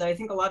the year that I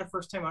think a lot of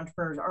first-time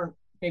entrepreneurs aren't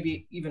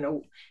maybe even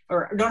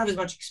or don't have as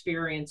much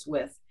experience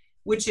with,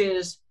 which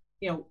is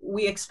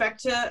we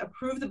expect to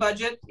approve the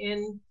budget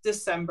in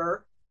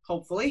December,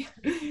 hopefully.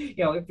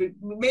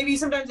 Maybe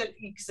sometimes it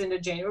ekes into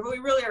January, but we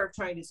really are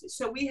trying to see.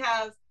 So we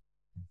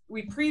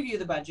preview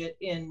the budget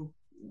in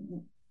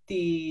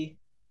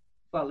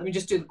let me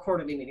just do the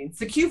quarterly meetings.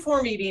 The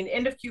Q4 meeting,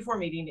 end of Q4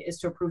 meeting, is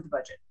to approve the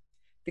budget.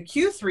 The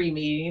Q3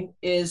 meeting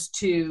is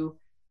to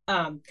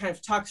kind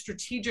of talk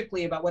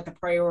strategically about what the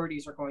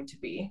priorities are going to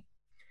be.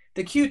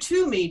 The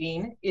Q2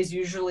 meeting is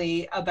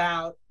usually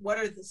about what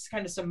are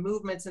some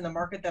movements in the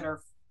market that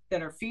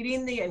are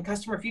feeding and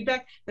customer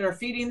feedback that are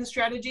feeding the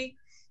strategy.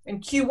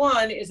 And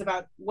Q1 is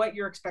about what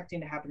you're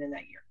expecting to happen in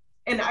that year.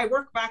 And I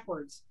work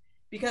backwards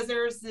because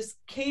there's this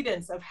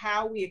cadence of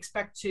how we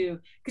expect to,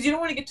 because you don't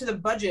want to get to the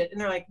budget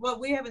and they're like, well,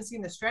 we haven't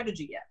seen the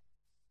strategy yet.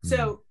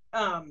 So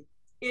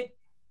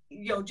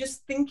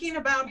just thinking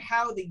about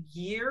how the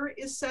year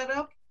is set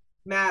up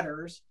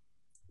matters.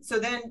 So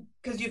then,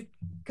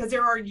 because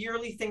there are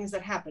yearly things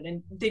that happen,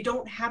 and they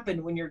don't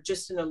happen when you're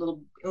just in a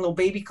little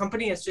baby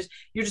company. It's just,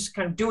 you're just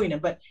kind of doing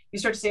it. But you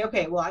start to say,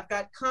 okay, well, I've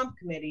got comp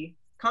committee.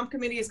 Comp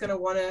committee is going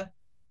to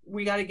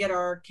we got to get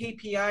our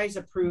KPIs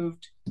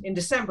approved in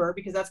December,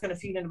 because that's going to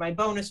feed into my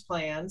bonus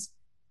plans,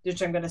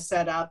 which I'm going to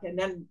set up. And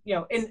then,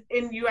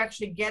 and you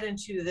actually get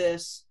into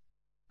this,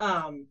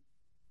 again,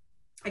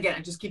 I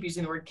just keep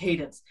using the word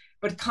cadence,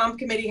 but comp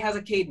committee has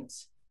a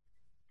cadence.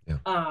 Yeah.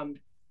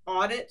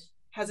 Audit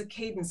has a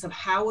cadence of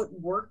how it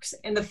works.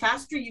 And the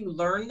faster you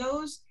learn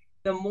those,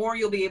 the more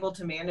you'll be able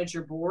to manage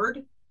your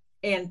board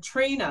and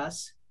train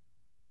us.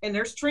 And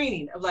there's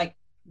training of like,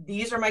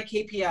 these are my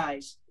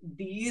KPIs.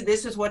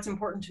 This is what's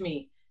important to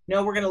me.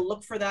 No, we're going to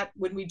look for that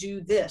when we do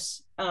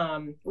this.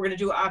 We're going to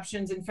do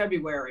options in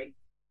February.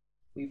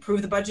 We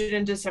approve the budget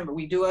in December.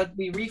 We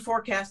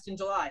reforecast in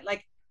July.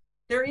 Like,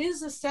 there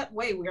is a set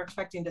way we are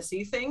expecting to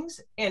see things.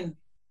 And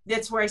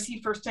that's where I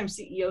see first-time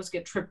CEOs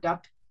get tripped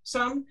up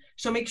some.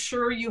 So make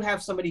sure you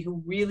have somebody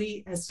who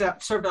really has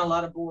served on a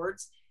lot of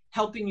boards,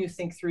 helping you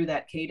think through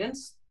that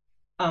cadence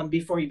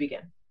before you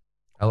begin.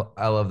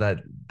 I love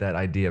that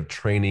idea of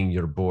training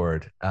your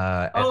board.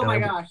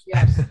 Gosh,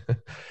 yes.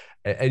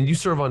 And you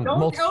serve on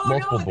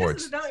multiple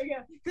boards.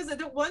 Because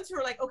the ones who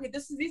are like, okay,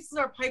 this is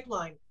our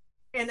pipeline.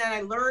 And then I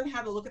learned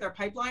how to look at their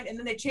pipeline, and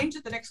then they changed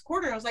it the next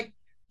quarter. And I was like,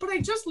 but I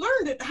just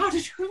learned it. How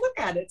did you look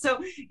at it?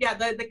 So yeah,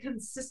 the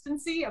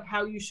consistency of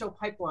how you show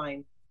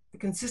pipeline, the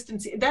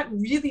consistency, that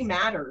really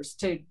matters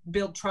to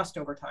build trust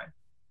over time.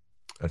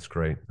 That's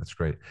great. That's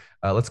great.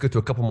 Let's go to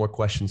a couple more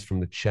questions from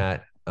the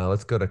chat.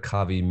 Let's go to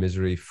Kavi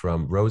Misery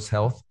from Rose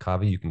Health.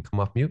 Kavi, you can come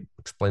off mute,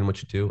 explain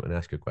what you do, and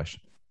ask your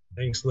question.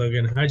 Thanks,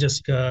 Logan. Hi,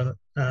 Jessica.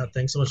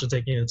 Thanks so much for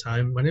taking the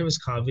time. My name is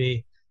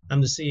Kavi. I'm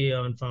the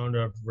CEO and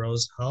founder of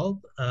Rose Health.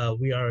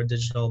 We are a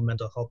digital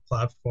mental health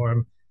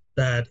platform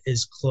that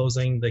is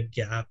closing the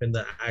gap in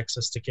the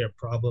access to care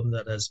problem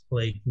that has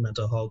plagued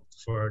mental health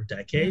for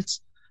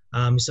decades.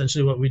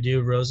 Essentially what we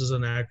do, Rose is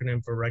an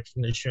acronym for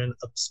recognition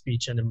of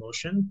speech and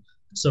emotion.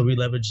 So we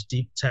leverage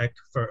deep tech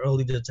for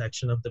early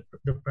detection of the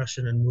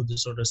depression and mood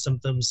disorder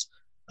symptoms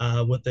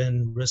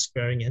within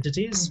risk-bearing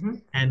entities. Mm-hmm.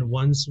 And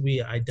once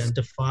we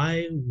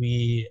identify,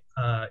 we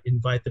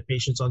invite the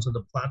patients onto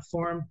the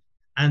platform.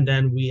 And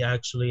then we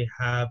actually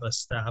have a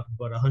staff of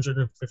about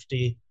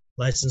 150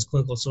 licensed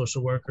clinical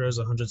social workers,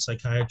 100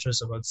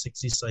 psychiatrists, about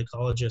 60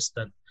 psychologists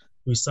that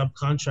we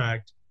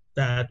subcontract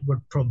that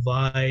would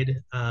provide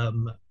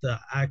the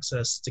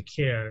access to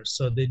care.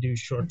 So they do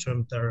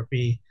short-term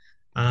therapy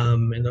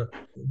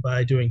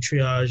by doing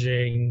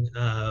triaging,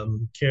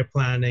 care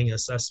planning,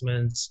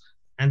 assessments.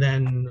 And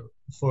then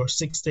for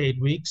 6 to 8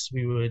 weeks,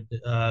 we would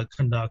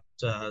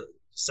conduct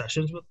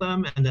sessions with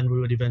them, and then we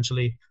would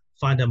eventually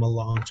find them a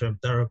long-term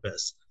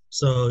therapist.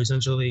 So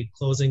essentially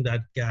closing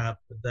that gap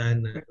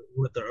then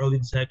with the early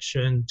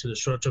detection to the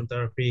short-term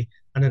therapy,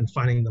 and then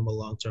finding them a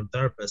long-term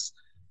therapist.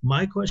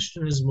 My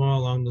question is more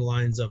along the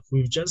lines of,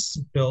 we've just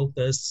built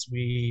this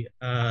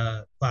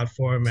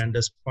platform and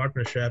this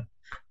partnership.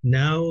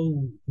 Now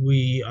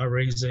we are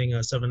raising a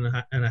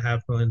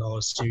 $7.5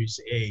 million Series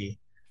A.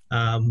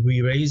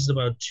 We raised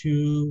about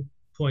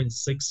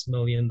 $2.6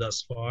 million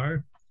thus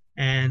far.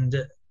 And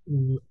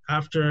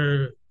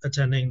after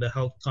attending the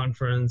health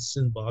conference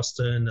in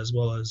Boston, as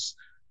well as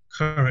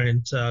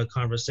current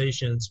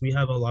conversations, we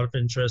have a lot of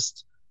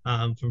interest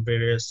from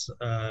various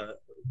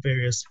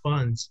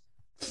funds.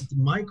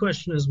 My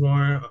question is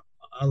more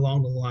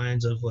along the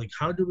lines of, like,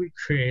 how do we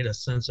create a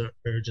sense of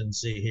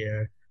urgency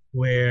here,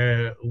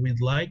 where we'd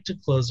like to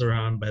close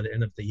around by the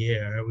end of the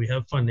year? We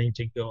have funding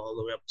to go all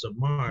the way up to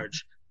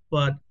March,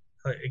 but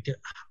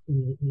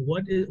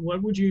what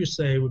would you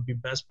say would be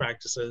best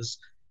practices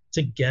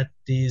to get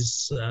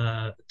these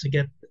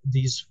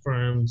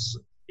firms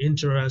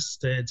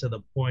interested to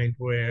the point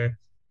where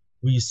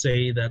we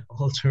say that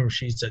all term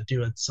sheets are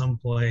due at some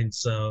point?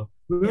 So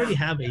we already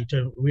have a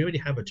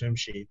term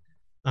sheet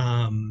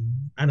and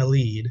a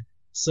lead.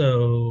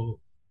 So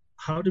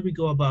how do we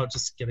go about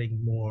just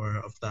getting more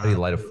of that? How do you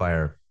light a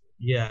fire?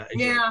 Yeah.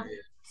 Exactly. Yeah.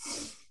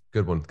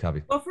 Good one,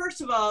 Kavi. Well,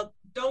 first of all,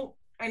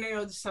 I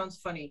know this sounds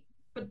funny,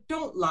 but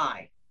don't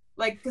lie.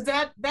 Like, because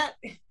that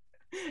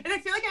And I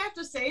feel like I have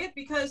to say it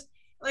because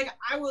like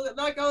I will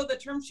like, oh, the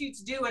term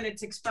sheet's due and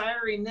it's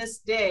expiring this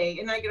day.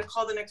 And I get a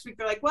call the next week.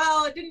 They're like,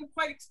 well, it didn't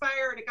quite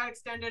expire and it got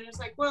extended. And it's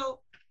like,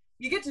 well,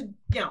 you get to,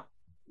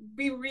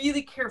 be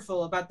really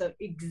careful about the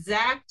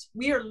exact,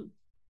 there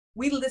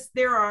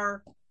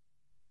are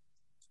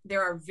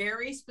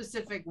very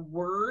specific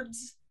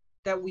words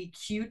that we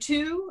cue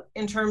to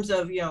in terms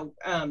of,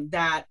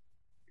 that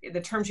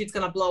the term sheet's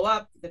going to blow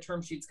up, the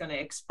term sheet's going to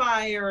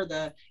expire,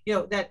 that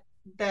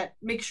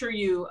make sure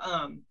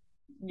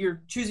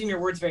you're choosing your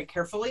words very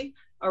carefully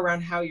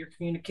around how you're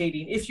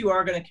communicating. If you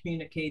are going to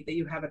communicate that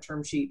you have a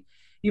term sheet,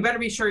 you better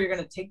be sure you're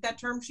going to take that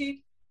term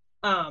sheet.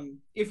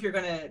 If you're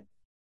going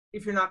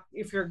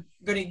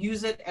to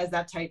use it as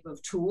that type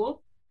of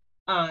tool,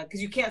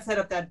 because you can't set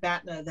up that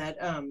BATNA, that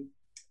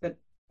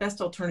best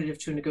alternative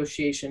to a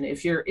negotiation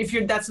if you're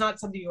that's not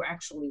something you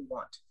actually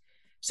want.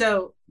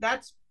 So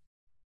that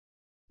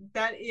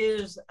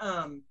is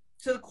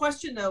so the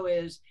question though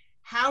is,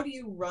 how do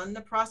you run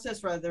the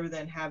process rather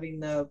than having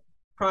the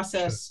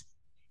process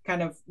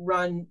kind of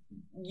run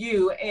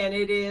you? And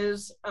it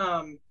is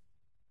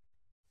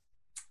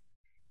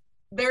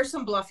there's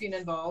some bluffing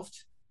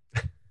involved.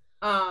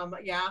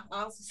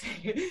 I'll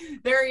say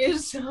there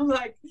is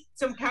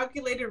some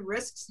calculated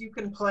risks you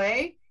can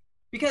play,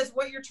 because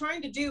what you're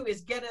trying to do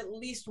is get at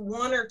least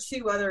one or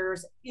two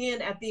others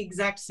in at the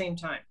exact same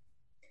time.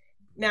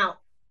 Now,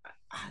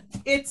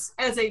 it's,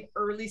 as an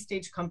early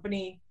stage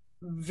company,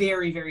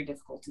 very, very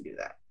difficult to do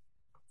that.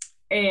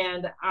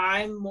 And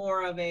I'm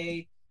more of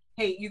a,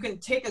 hey, you can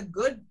take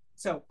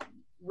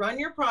run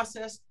your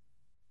process,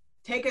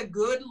 take a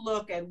good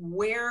look at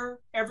where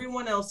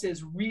everyone else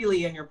is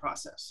really in your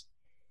process.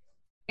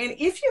 And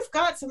if you've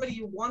got somebody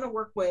you want to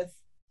work with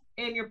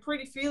and you're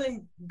pretty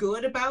feeling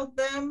good about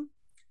them,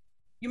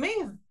 you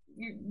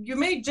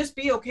may just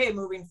be okay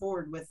moving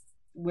forward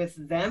with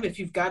them if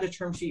you've got a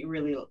term sheet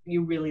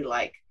you really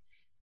like.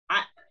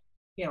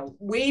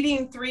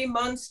 Waiting 3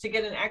 months to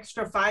get an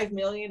extra $5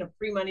 million of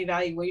pre-money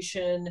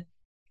valuation,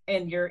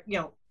 and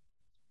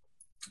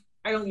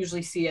I don't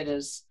usually see it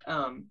as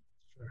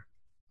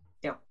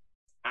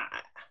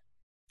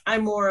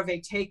I'm more of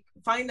a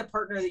find the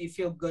partner that you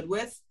feel good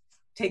with,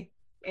 take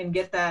and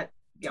get that,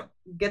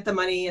 get the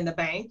money in the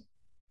bank,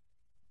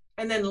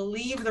 and then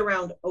leave the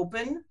round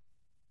open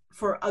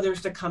for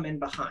others to come in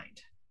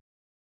behind.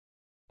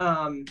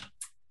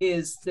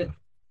 Is that,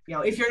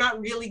 if you're not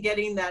really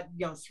getting that,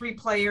 3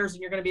 players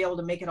and you're going to be able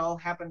to make it all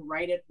happen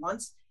right at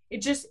once,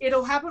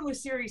 it'll happen with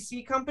Series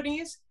C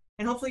companies,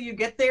 and hopefully you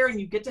get there and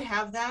you get to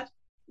have that.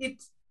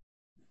 It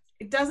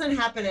doesn't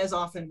happen as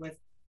often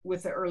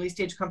with the early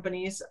stage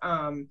companies,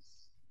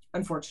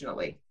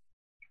 unfortunately.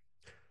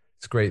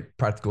 It's great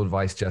practical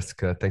advice,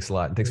 Jessica. Thanks a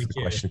lot. And thanks for the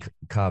question,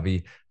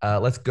 Kavi.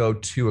 Let's go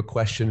to a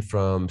question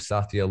from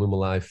Sathya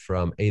Lumalai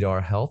from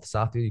Adar Health.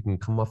 Sathya, you can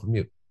come off of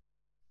mute.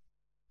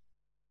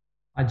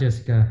 Hi,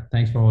 Jessica.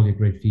 Thanks for all your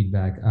great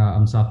feedback.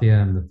 I'm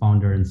Sathya. I'm the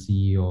founder and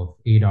CEO of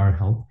Adar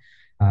Health.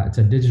 It's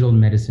a digital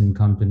medicine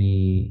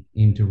company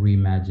aimed to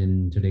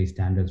reimagine today's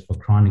standards for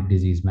chronic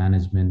disease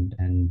management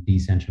and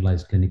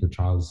decentralized clinical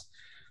trials.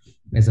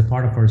 As a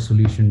part of our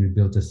solution, we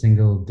built a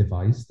single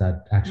device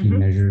that actually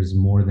measures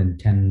more than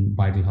 10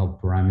 vital health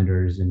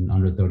parameters in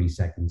under 30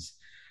 seconds.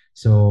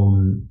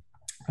 So,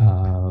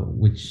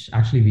 which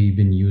actually we've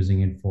been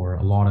using it for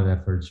a lot of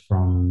efforts,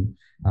 from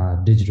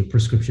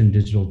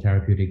digital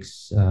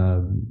therapeutics,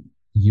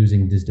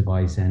 using this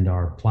device and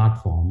our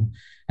platform,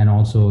 and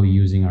also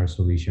using our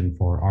solution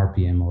for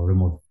RPM, or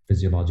remote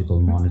physiological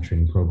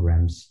monitoring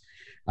programs.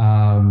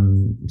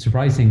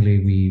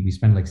 Surprisingly, we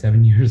spent like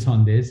 7 years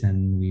on this,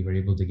 and we were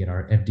able to get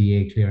our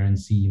FDA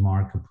clearance, CE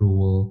mark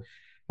approval,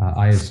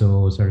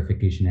 ISO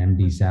certification,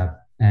 MDSAP,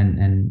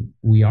 and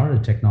we are a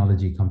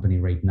technology company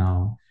right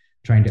now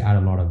trying to add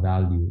a lot of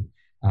value.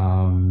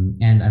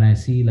 And I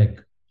see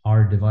like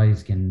our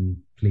device can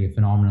play a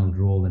phenomenal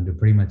role into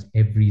pretty much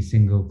every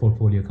single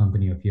portfolio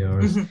company of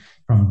yours,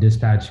 from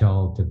Dispatch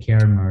Health to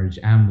CareMerge,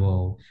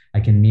 Amwell, I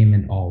can name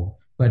it all.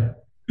 But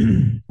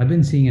I've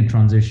been seeing a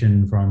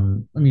transition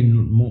from,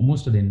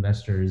 most of the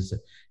investors,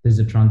 there's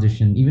a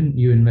transition. Even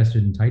you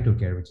invested in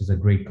TytoCare, which is a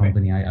great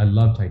company. I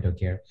love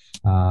TytoCare,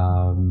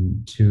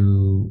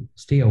 to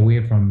stay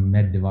away from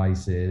med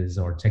devices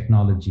or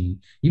technology.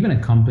 Even a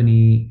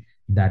company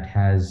that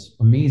has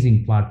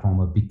amazing platform,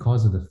 but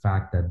because of the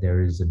fact that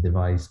there is a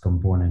device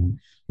component,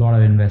 a lot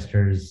of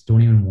investors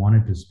don't even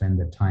want to spend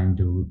the time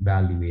to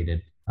evaluate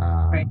it.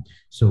 Right.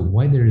 So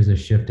why there is a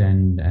shift,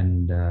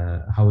 and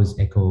how is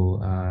Echo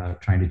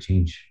trying to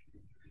change?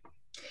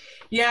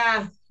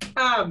 Yeah,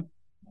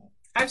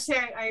 I'd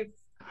say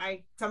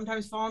I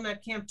sometimes fall in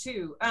that camp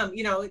too.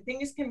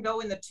 Things can go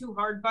in the too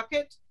hard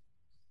bucket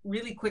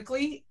really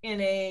quickly in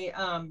a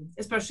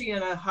especially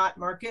in a hot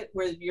market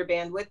where your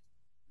bandwidth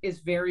is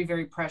very,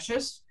 very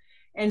precious.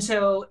 And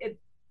so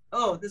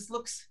this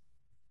looks,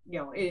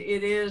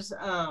 it is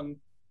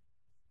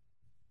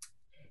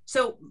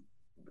so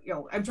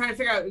I'm trying to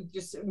figure out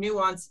just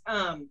nuance.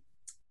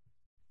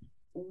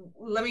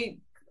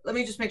 let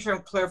me just make sure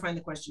I'm clarifying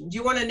the question. Do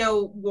you want to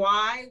know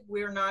why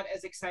we're not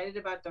as excited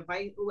about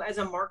device as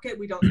a market?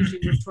 We don't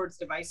usually move towards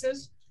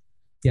devices.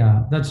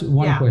 Yeah, that's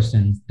one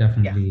question,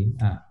 definitely.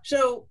 Yeah.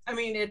 So, I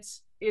mean,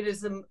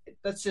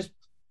 let's just,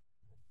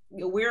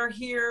 we're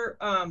here.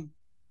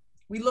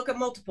 We look at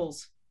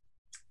multiples,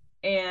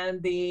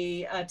 and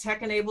the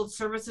tech-enabled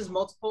services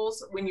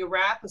multiples, when you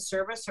wrap a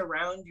service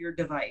around your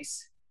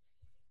device,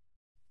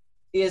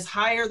 is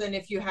higher than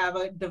if you have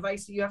a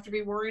device that you have to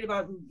be worried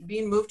about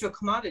being moved to a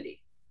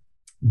commodity.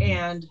 Mm-hmm.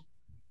 And,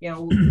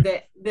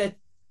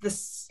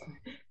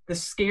 the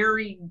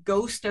scary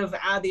ghost of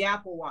the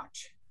Apple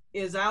Watch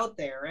is out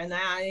there, and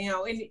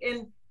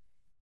and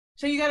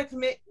so you got to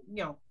commit,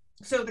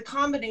 so the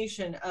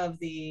combination of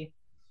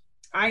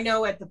I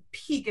know at the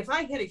peak, if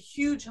I hit a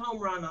huge home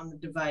run on the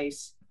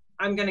device,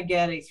 I'm going to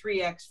get a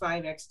 3x,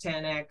 5x,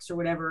 10x or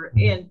whatever.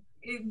 And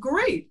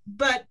great.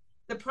 But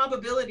the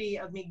probability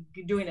of me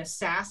doing a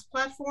SaaS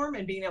platform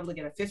and being able to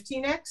get a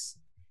 15x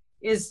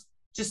is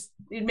just,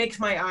 it makes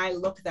my eye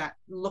look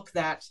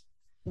that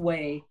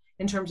way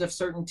in terms of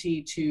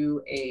certainty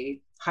to a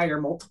higher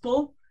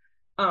multiple.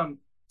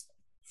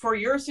 For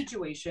your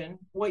situation,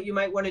 what you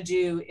might want to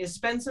do is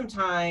spend some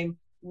time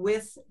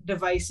with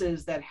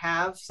devices that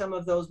have some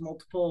of those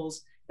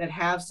multiples, that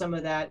have some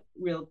of that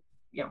real,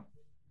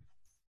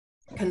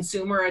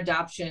 consumer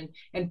adoption,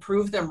 and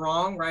prove them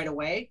wrong right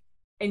away.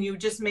 And you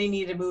just may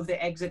need to move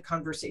the exit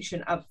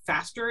conversation up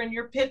faster in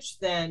your pitch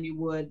than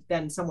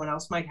someone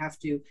else might have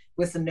to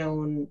with the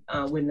known,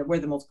 where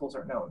the multiples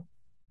are known.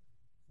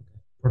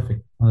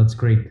 Perfect. Well, that's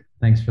great.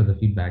 Thanks for the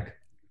feedback.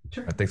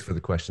 Sure. Thanks for the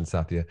question,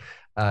 Satya.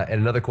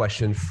 And another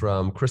question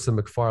from Krista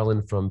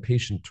McFarland from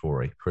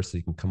Patientory. Krista,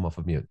 you can come off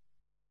of mute.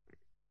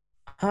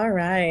 All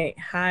right.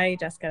 Hi,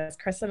 Jessica. It's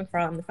Krista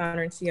McFarland. I'm the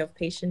founder and CEO of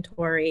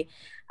Patientory.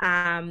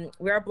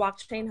 We're a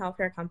blockchain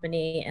healthcare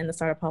company in the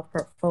startup health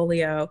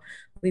portfolio.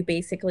 We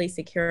basically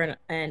secure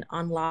and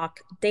unlock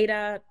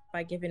data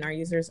by giving our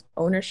users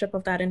ownership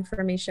of that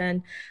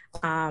information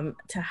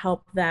to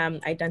help them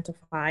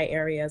identify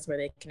areas where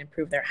they can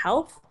improve their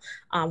health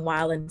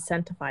while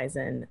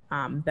incentivizing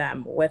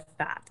them with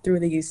that through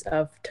the use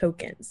of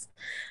tokens.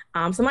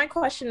 So my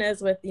question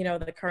is, with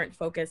the current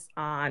focus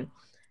on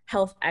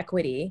health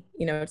equity,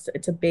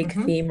 it's a big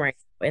theme right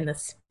now in the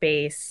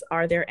space.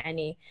 Are there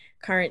any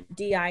current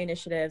DI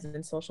initiatives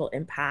and social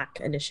impact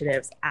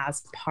initiatives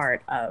as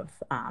part of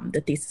the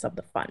thesis of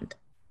the fund?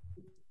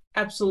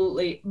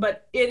 Absolutely,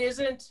 but it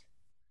isn't.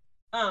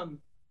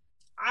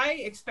 I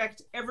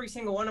expect every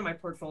single one of my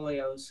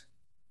portfolios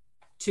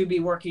to be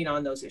working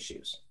on those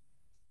issues.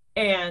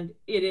 And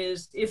it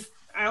is,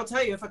 I'll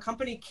tell you, if a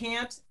company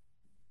can't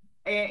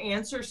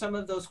answer some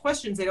of those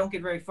questions, they don't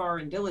get very far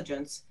in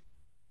diligence.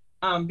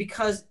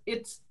 Because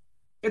it's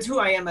who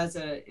I am as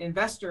an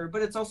investor,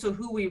 but it's also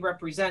who we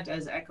represent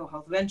as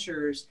EcoHealth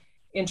Ventures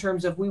in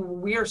terms of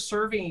we are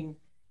serving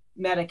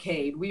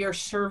Medicaid, we are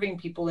serving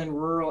people in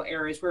rural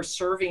areas, we're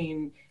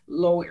serving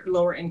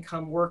lower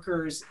income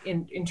workers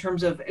in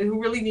terms of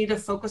who really need to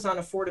focus on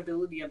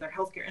affordability of their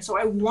healthcare. And so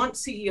I want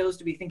CEOs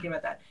to be thinking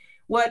about that.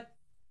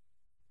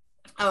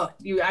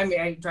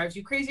 It drives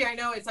you crazy. I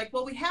know. It's like,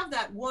 well, we have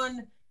that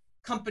one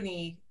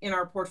company in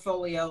our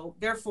portfolio,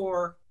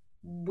 therefore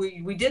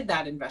we did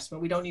that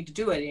investment. We don't need to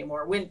do it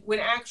anymore. When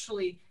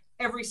actually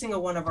every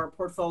single one of our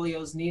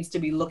portfolios needs to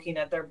be looking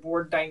at their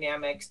board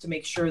dynamics to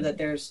make sure that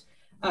there's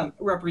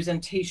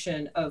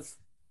representation of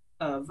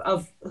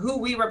who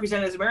we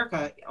represent as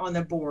America on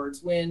the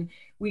boards. When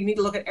we need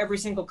to look at every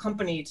single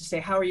company to say,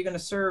 how are you going to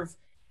serve,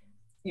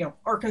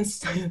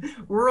 Arkansas,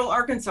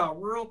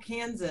 rural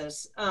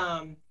Kansas,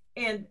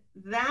 and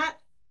that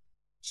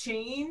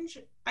change,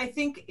 I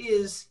think,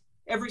 is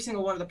every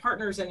single one of the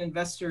partners and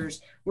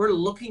investors, we're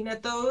looking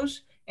at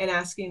those and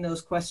asking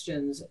those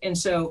questions. And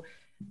so,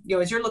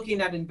 as you're looking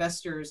at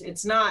investors,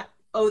 it's not,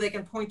 they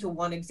can point to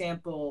one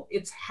example.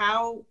 It's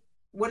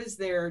what is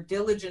their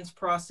diligence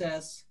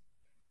process?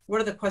 What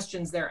are the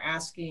questions they're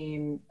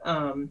asking?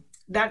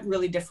 That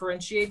really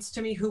differentiates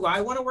to me who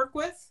I want to work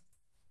with,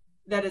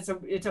 that it's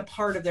a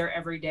part of their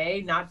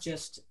everyday, not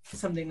just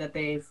something that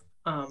they've,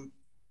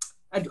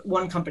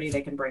 one company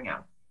they can bring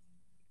out.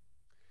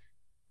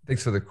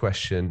 Thanks for the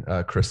question,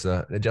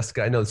 Krista.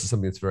 Jessica, I know this is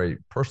something that's very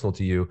personal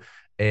to you.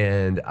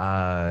 And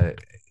I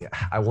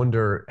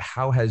wonder,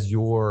 how has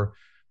your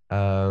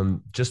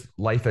just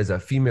life as a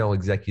female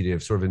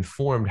executive sort of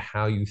informed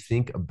how you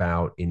think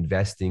about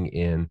investing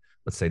in,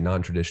 let's say,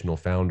 non-traditional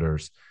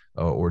founders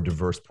or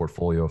diverse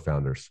portfolio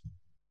founders?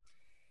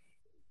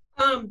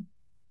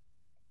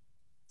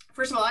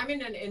 First of all, I'm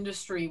in an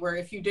industry where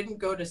if you didn't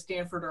go to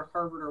Stanford or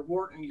Harvard or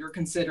Wharton, you're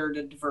considered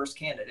a diverse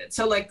candidate.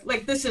 So like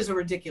this is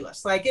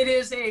ridiculous. Like, it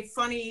is a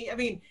funny,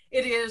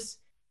 it is,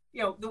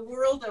 the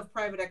world of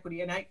private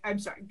equity. And I'm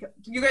sorry,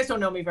 you guys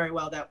don't know me very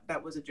well.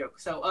 That was a joke.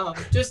 So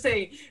just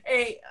I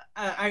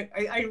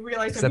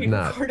realized I'm being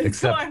recorded.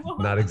 Except so I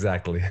won't. Not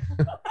exactly.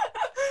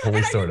 And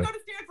I didn't go to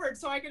Stanford,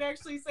 so I can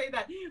actually say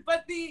that.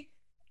 But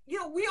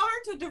we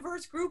aren't a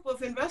diverse group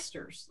of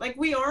investors. Like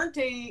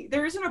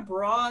there isn't a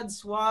broad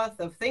swath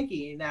of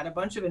thinking that a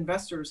bunch of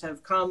investors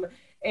have come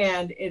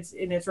and it's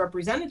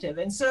representative.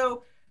 And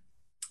so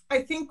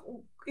I think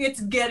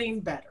it's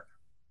getting better.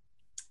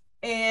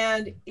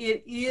 And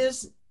it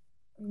is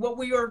what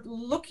we are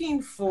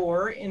looking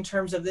for in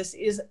terms of this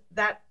is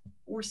that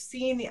we're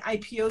seeing the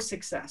IPO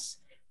success.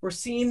 We're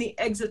seeing the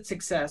exit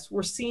success.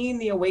 We're seeing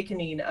the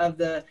awakening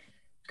of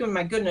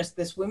my goodness,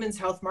 this women's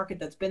health market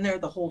that's been there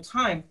the whole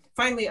time.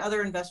 Finally,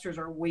 other investors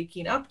are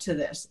waking up to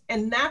this.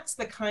 And that's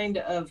the kind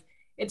of,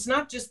 it's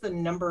not just the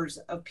numbers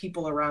of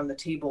people around the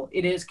table.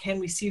 It is, can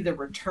we see the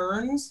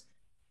returns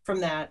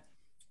from that?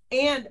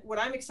 And what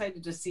I'm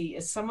excited to see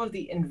is some of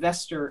the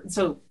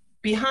so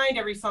behind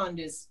every fund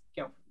is,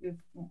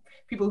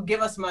 people who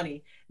give us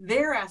money.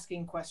 They're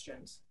asking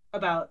questions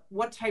about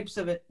what types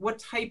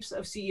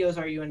of CEOs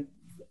are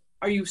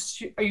you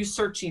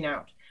searching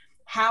out?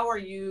 How are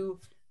you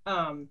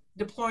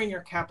deploying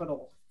your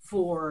capital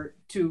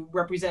to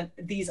represent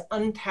these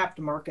untapped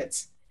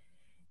markets?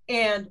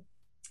 And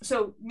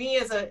so me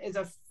as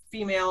a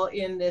female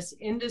in this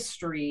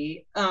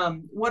industry,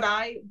 what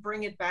I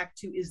bring it back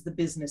to is the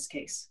business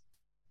case,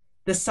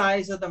 the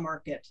size of the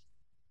market,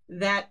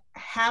 that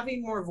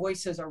having more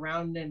voices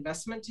around an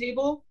investment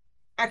table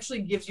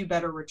actually gives you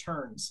better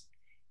returns.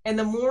 And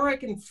the more I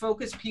can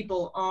focus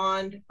people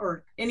on,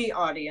 or any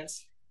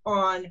audience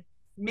on,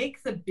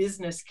 make the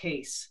business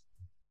case,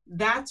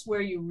 that's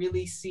where you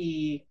really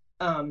see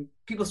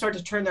people start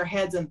to turn their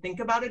heads and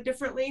think about it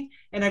differently.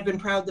 And I've been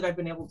proud that I've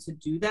been able to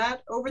do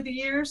that over the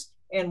years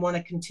and want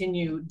to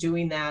continue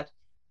doing that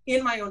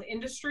in my own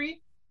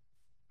industry,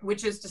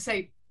 which is to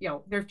say,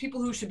 there's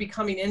people who should be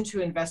coming into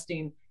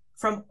investing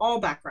from all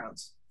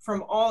backgrounds,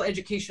 from all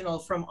educational,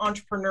 from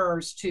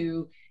entrepreneurs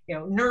to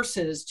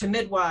nurses to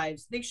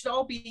midwives. They should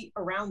all be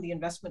around the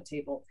investment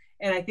table.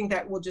 And I think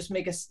that will just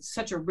make us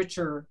such a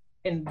richer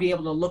and be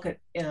able to look at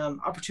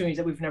opportunities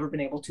that we've never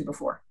been able to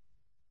before.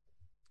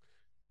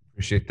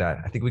 Appreciate that.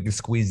 I think we can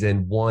squeeze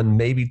in one,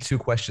 maybe two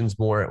questions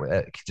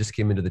more. Just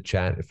came into the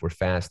chat if we're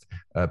fast.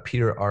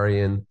 Peter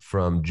Arian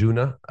from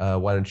Juna.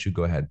 Why don't you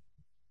go ahead?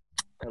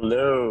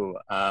 Hello,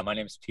 my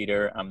name is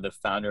Peter. I'm the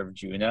founder of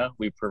Juna.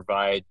 We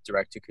provide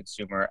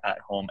direct-to-consumer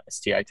at-home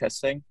STI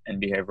testing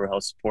and behavioral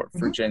health support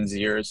for Gen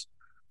Zers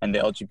and the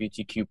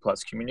LGBTQ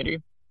plus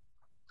community.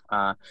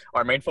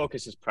 Our main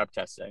focus is PrEP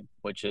testing,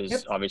 which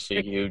is obviously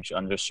a huge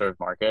underserved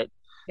market.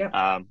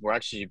 We're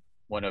actually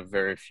one of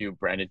very few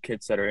branded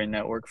kits that are in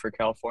network for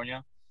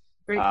California.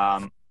 Great.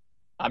 I'm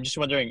just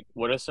wondering,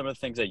 what are some of the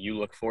things that you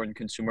look for in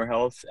consumer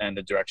health and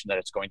the direction that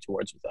it's going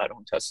towards with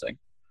at-home testing?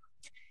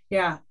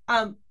 Yeah.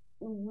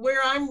 Where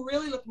I'm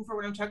really looking for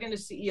when I'm talking to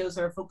CEOs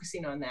that are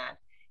focusing on that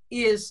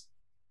is,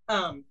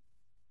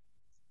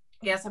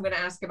 yes, I'm going to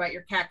ask about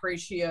your CAC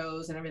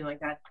ratios and everything like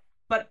that,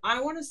 but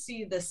I want to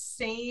see the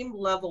same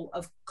level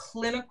of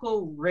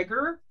clinical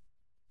rigor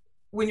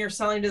when you're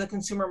selling to the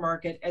consumer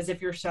market as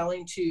if you're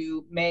selling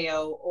to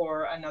Mayo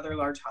or another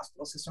large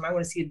hospital system. I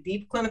want to see a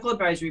deep clinical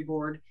advisory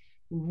board,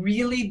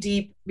 really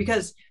deep,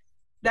 because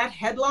that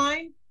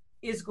headline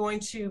is going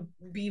to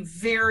be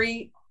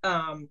very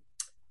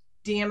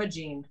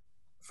damaging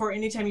for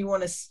anytime you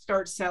want to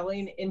start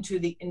selling into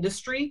the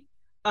industry.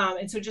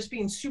 And so just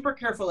being super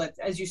careful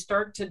as you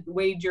start to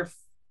wade your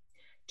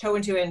toe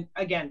into, and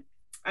again,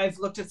 I've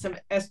looked at some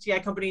STI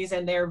companies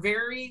and they're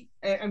very,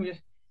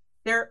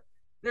 they're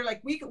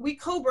like, we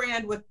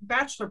co-brand with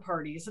bachelor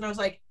parties. And I was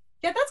like,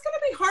 yeah, that's going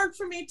to be hard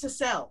for me to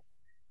sell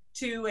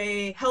to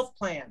a health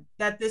plan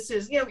that this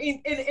is,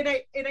 and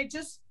I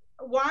just,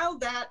 while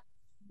that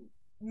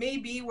may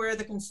be where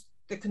the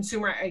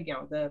consumer,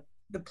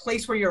 the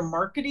place where you're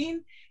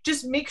marketing,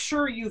 just make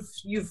sure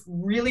you've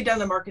really done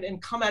the market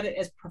and come at it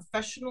as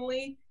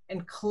professionally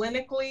and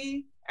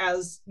clinically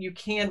as you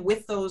can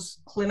with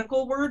those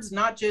clinical words,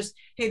 not just,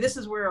 hey, this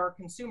is where our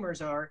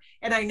consumers are.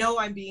 And I know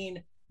I'm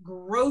being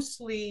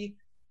grossly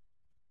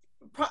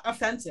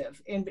offensive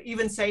and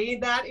even saying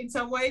that in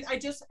some ways. I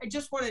just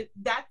want to,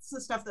 that's the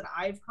stuff that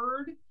I've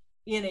heard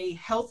in a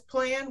health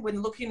plan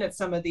when looking at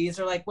some of these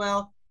are like,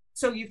 well,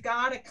 so you've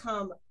got to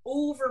come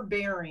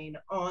overbearing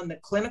on the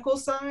clinical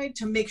side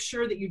to make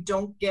sure that you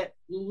don't get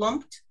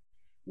lumped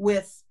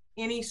with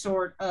any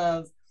sort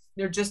of,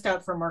 they're just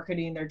out for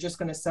marketing, they're just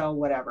going to sell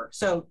whatever.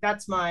 So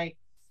that's my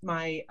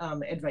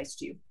advice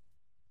to you.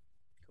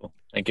 Cool.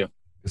 Thank you.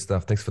 Good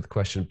stuff. Thanks for the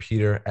question,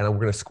 Peter. And we're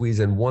going to squeeze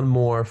in one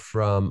more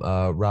from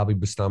Robbie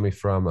Bustami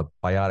from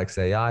Biotics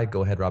AI.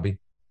 Go ahead, Robbie.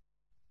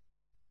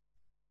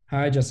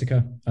 Hi,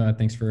 Jessica.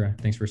 Thanks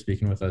for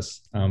speaking with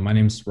us. My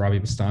name is Robbie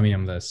Bustami.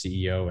 I'm the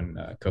CEO and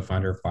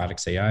co-founder of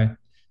Biotics AI.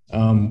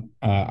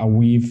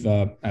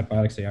 At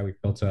Biotics AI,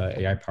 we've built an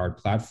AI-powered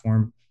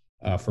platform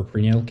for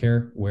prenatal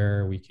care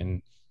where we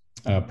can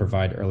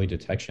provide early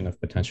detection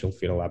of potential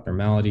fetal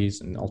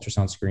abnormalities and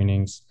ultrasound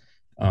screenings,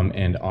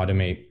 and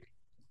automate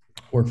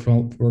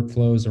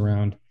workflows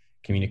around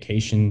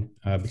communication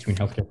between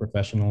healthcare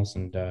professionals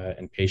and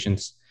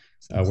patients,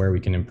 where we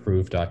can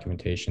improve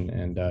documentation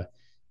and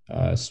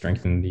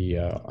strengthen the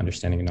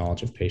understanding and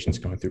knowledge of patients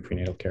going through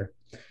prenatal care.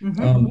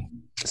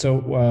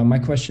 My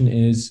question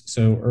is,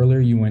 so earlier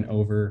you went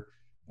over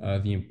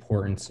the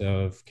importance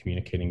of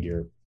communicating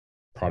your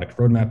product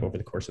roadmap over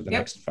the course of the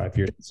next 5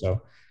 years.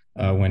 So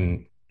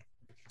when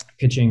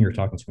pitching or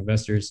talking to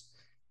investors,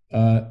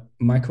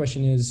 my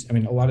question is, I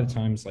mean, a lot of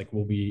times, like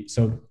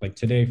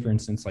today, for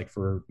instance, like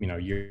for,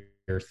 year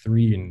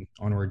 3 and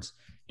onwards,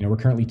 we're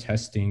currently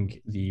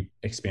testing the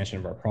expansion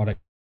of our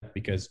product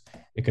because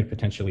it could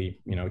potentially,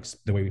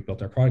 the way we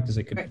built our product is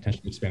it could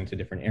potentially expand into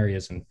different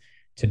areas. And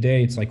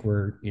today it's like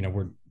we're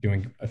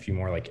doing a few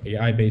more like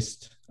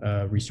AI-based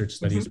research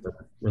studies where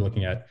we're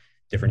looking at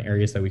different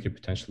areas that we could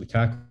potentially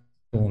tackle.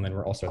 And then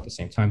we're also at the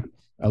same time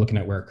looking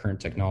at where current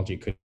technology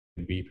could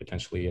be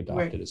potentially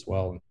adopted as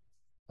well.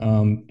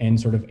 And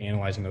sort of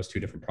analyzing those 2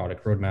 different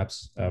product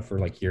roadmaps for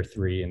like year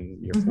 3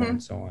 and year 4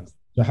 and so on.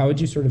 So how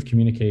would you sort of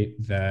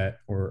communicate that,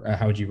 or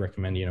how would you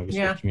recommend, we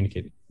sort of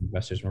communicate to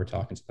investors when we're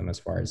talking to them as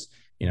far as,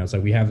 it's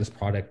like we have this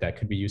product that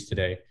could be used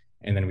today,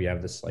 and then we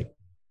have this like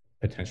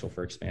potential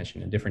for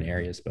expansion in different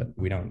areas, but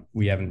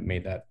we haven't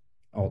made that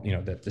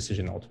that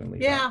decision ultimately.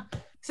 Yeah.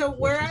 So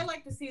where I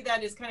like to see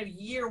that is kind of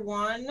year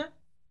 1,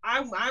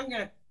 I'm going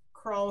to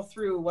crawl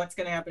through what's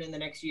going to happen in the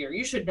next year.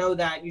 You should know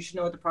that. You should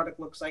know what the product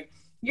looks like.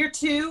 Year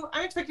 2,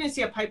 I'm expecting to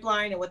see a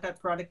pipeline and what that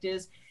product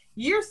is.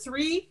 Year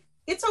 3,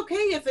 it's okay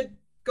if it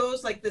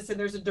goes like this and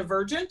there's a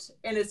divergent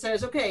and it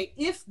says, okay,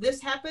 if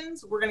this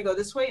happens, we're going to go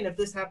this way. And if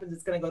this happens,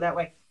 it's going to go that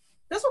way.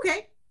 That's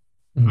okay.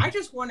 I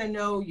just want to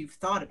know you've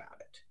thought about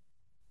it.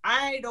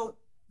 I don't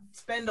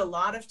spend a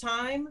lot of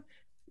time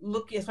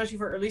looking, especially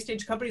for early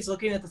stage companies,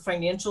 looking at the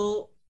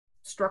financial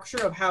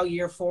structure of how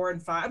year 4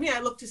 and 5. I mean,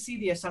 I look to see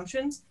the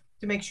assumptions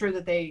to make sure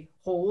that they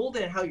hold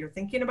and how you're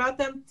thinking about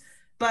them.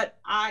 But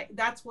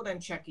that's what I'm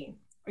checking.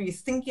 Are you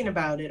thinking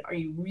about it? Are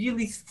you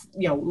really,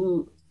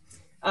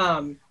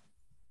 and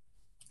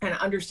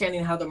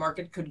understanding how the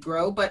market could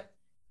grow? But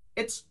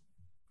it's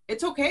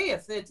okay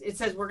if it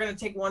says we're going to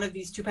take one of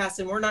these 2 paths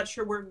and we're not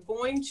sure. We're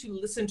going to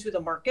listen to the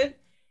market.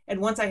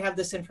 And once I have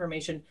this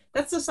information,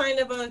 that's the sign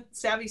of a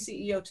savvy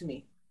CEO to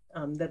me,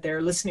 that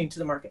they're listening to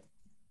the market.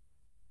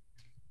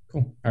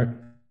 Cool. All right.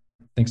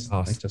 Thanks.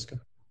 Awesome. Thanks, Jessica.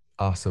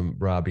 Awesome,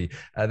 Robbie.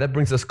 That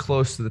brings us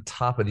close to the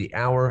top of the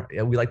hour.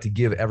 And we like to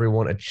give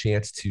everyone a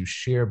chance to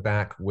share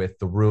back with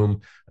the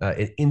room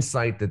an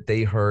insight that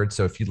they heard.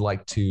 So if you'd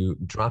like to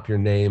drop your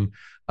name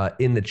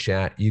in the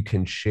chat, you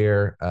can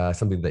share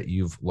something that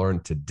you've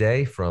learned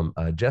today from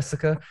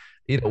Jessica.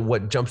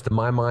 What jumps to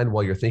my mind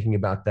while you're thinking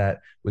about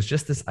that was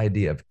just this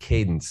idea of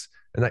cadence.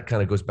 And that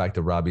kind of goes back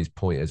to Robbie's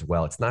point as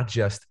well. It's not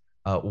just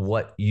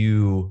what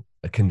you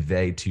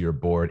convey to your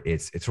board.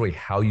 It's really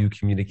how you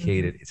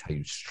communicate it. It's how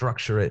you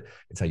structure it.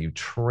 It's how you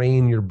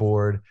train your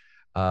board.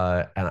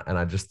 And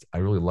I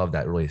really love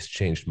that. It really has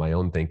changed my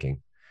own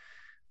thinking.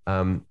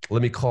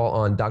 Let me call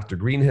on Dr.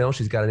 Greenhill.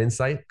 She's got an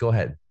insight. Go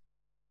ahead.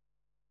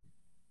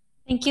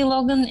 Thank you,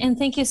 Logan, and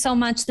thank you so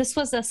much. This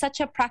was such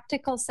a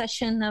practical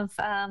session of,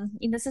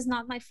 this is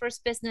not my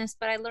first business,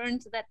 but I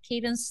learned that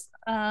cadence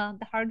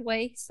the hard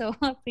way, so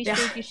I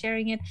appreciate you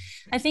sharing it.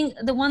 I think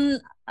the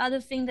one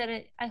other thing that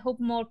I hope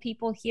more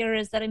people hear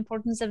is that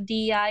importance of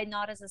DEI,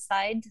 not as a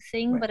side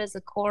thing, but as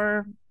a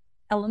core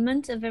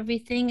element of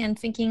everything, and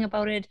thinking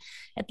about it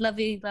at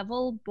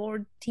level,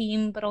 board,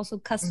 team, but also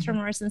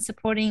customers, and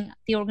supporting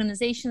the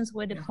organizations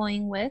we're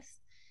deploying with,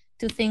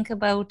 to think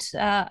about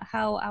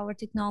how our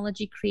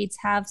technology creates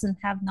haves and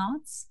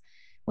have-nots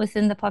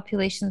within the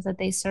populations that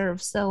they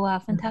serve. So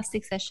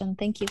fantastic session.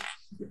 Thank you.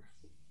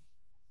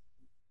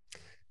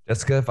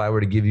 Jessica, if I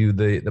were to give you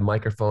the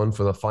microphone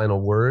for the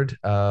final word,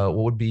 what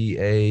would be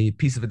a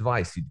piece of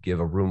advice you'd give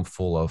a room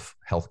full of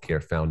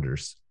healthcare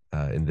founders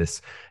in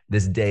this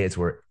day as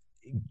we're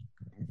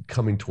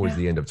coming towards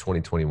the end of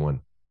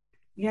 2021?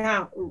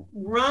 Yeah,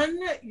 run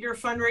your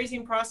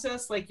fundraising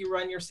process like you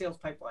run your sales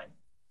pipeline.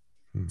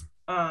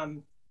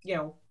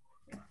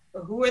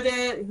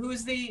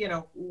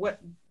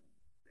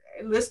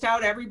 List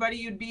out everybody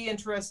you'd be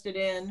interested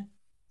in,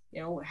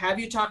 have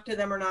you talked to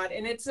them or not?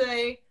 And it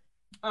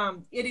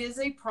is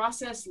a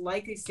process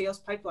like a sales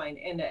pipeline.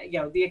 And,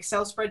 the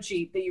Excel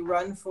spreadsheet that you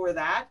run for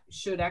that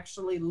should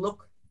actually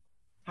look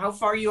how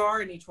far you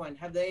are in each one.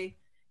 Have they,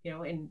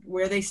 and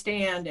where they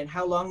stand and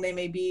how long they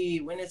may be,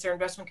 when is their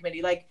investment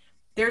committee? Like,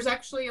 there's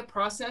actually a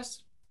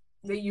process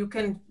that you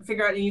can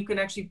figure out, and you can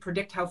actually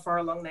predict how far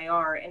along they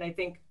are. And I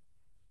think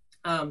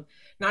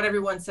not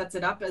everyone sets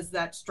it up as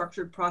that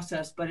structured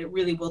process, but it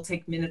really will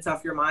take minutes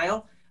off your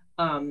mile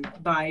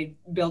by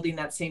building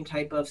that same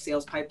type of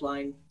sales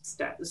pipeline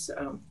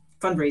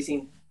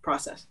fundraising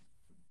process.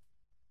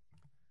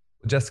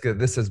 Jessica,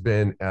 this has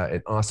been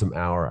an awesome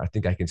hour. I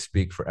think I can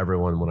speak for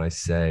everyone when I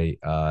say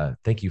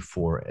thank you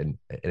for an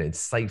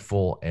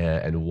insightful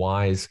and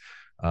wise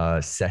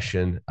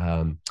session.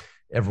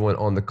 Everyone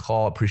on the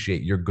call,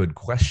 appreciate your good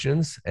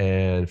questions,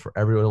 and for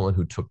everyone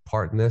who took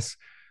part in this.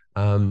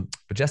 But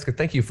Jessica,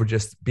 thank you for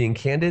just being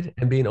candid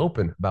and being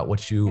open about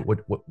what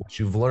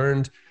you've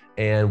learned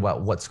and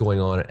what's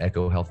going on at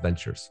EcoHealth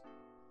Ventures.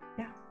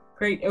 Yeah,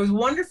 great. It was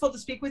wonderful to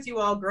speak with you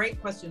all.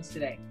 Great questions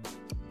today.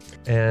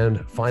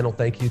 And final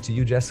thank you to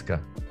you,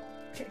 Jessica.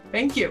 Okay,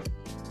 thank you.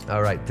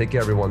 All right, take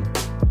care, everyone.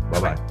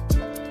 Bye-bye.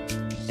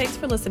 Thanks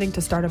for listening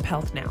to Startup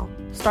Health Now.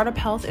 Startup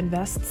Health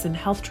invests in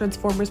health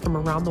transformers from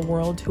around the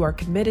world who are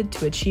committed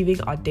to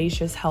achieving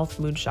audacious health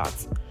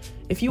moonshots.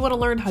 If you want to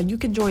learn how you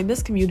can join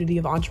this community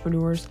of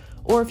entrepreneurs,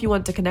 or if you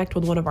want to connect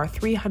with one of our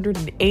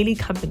 380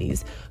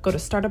 companies, go to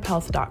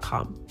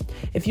startuphealth.com.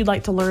 If you'd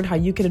like to learn how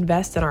you can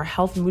invest in our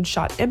Health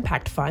Moonshot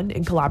Impact Fund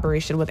in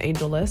collaboration with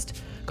AngelList,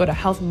 go to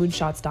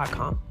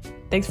healthmoonshots.com.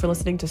 Thanks for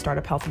listening to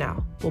Startup Health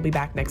Now. We'll be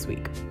back next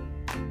week.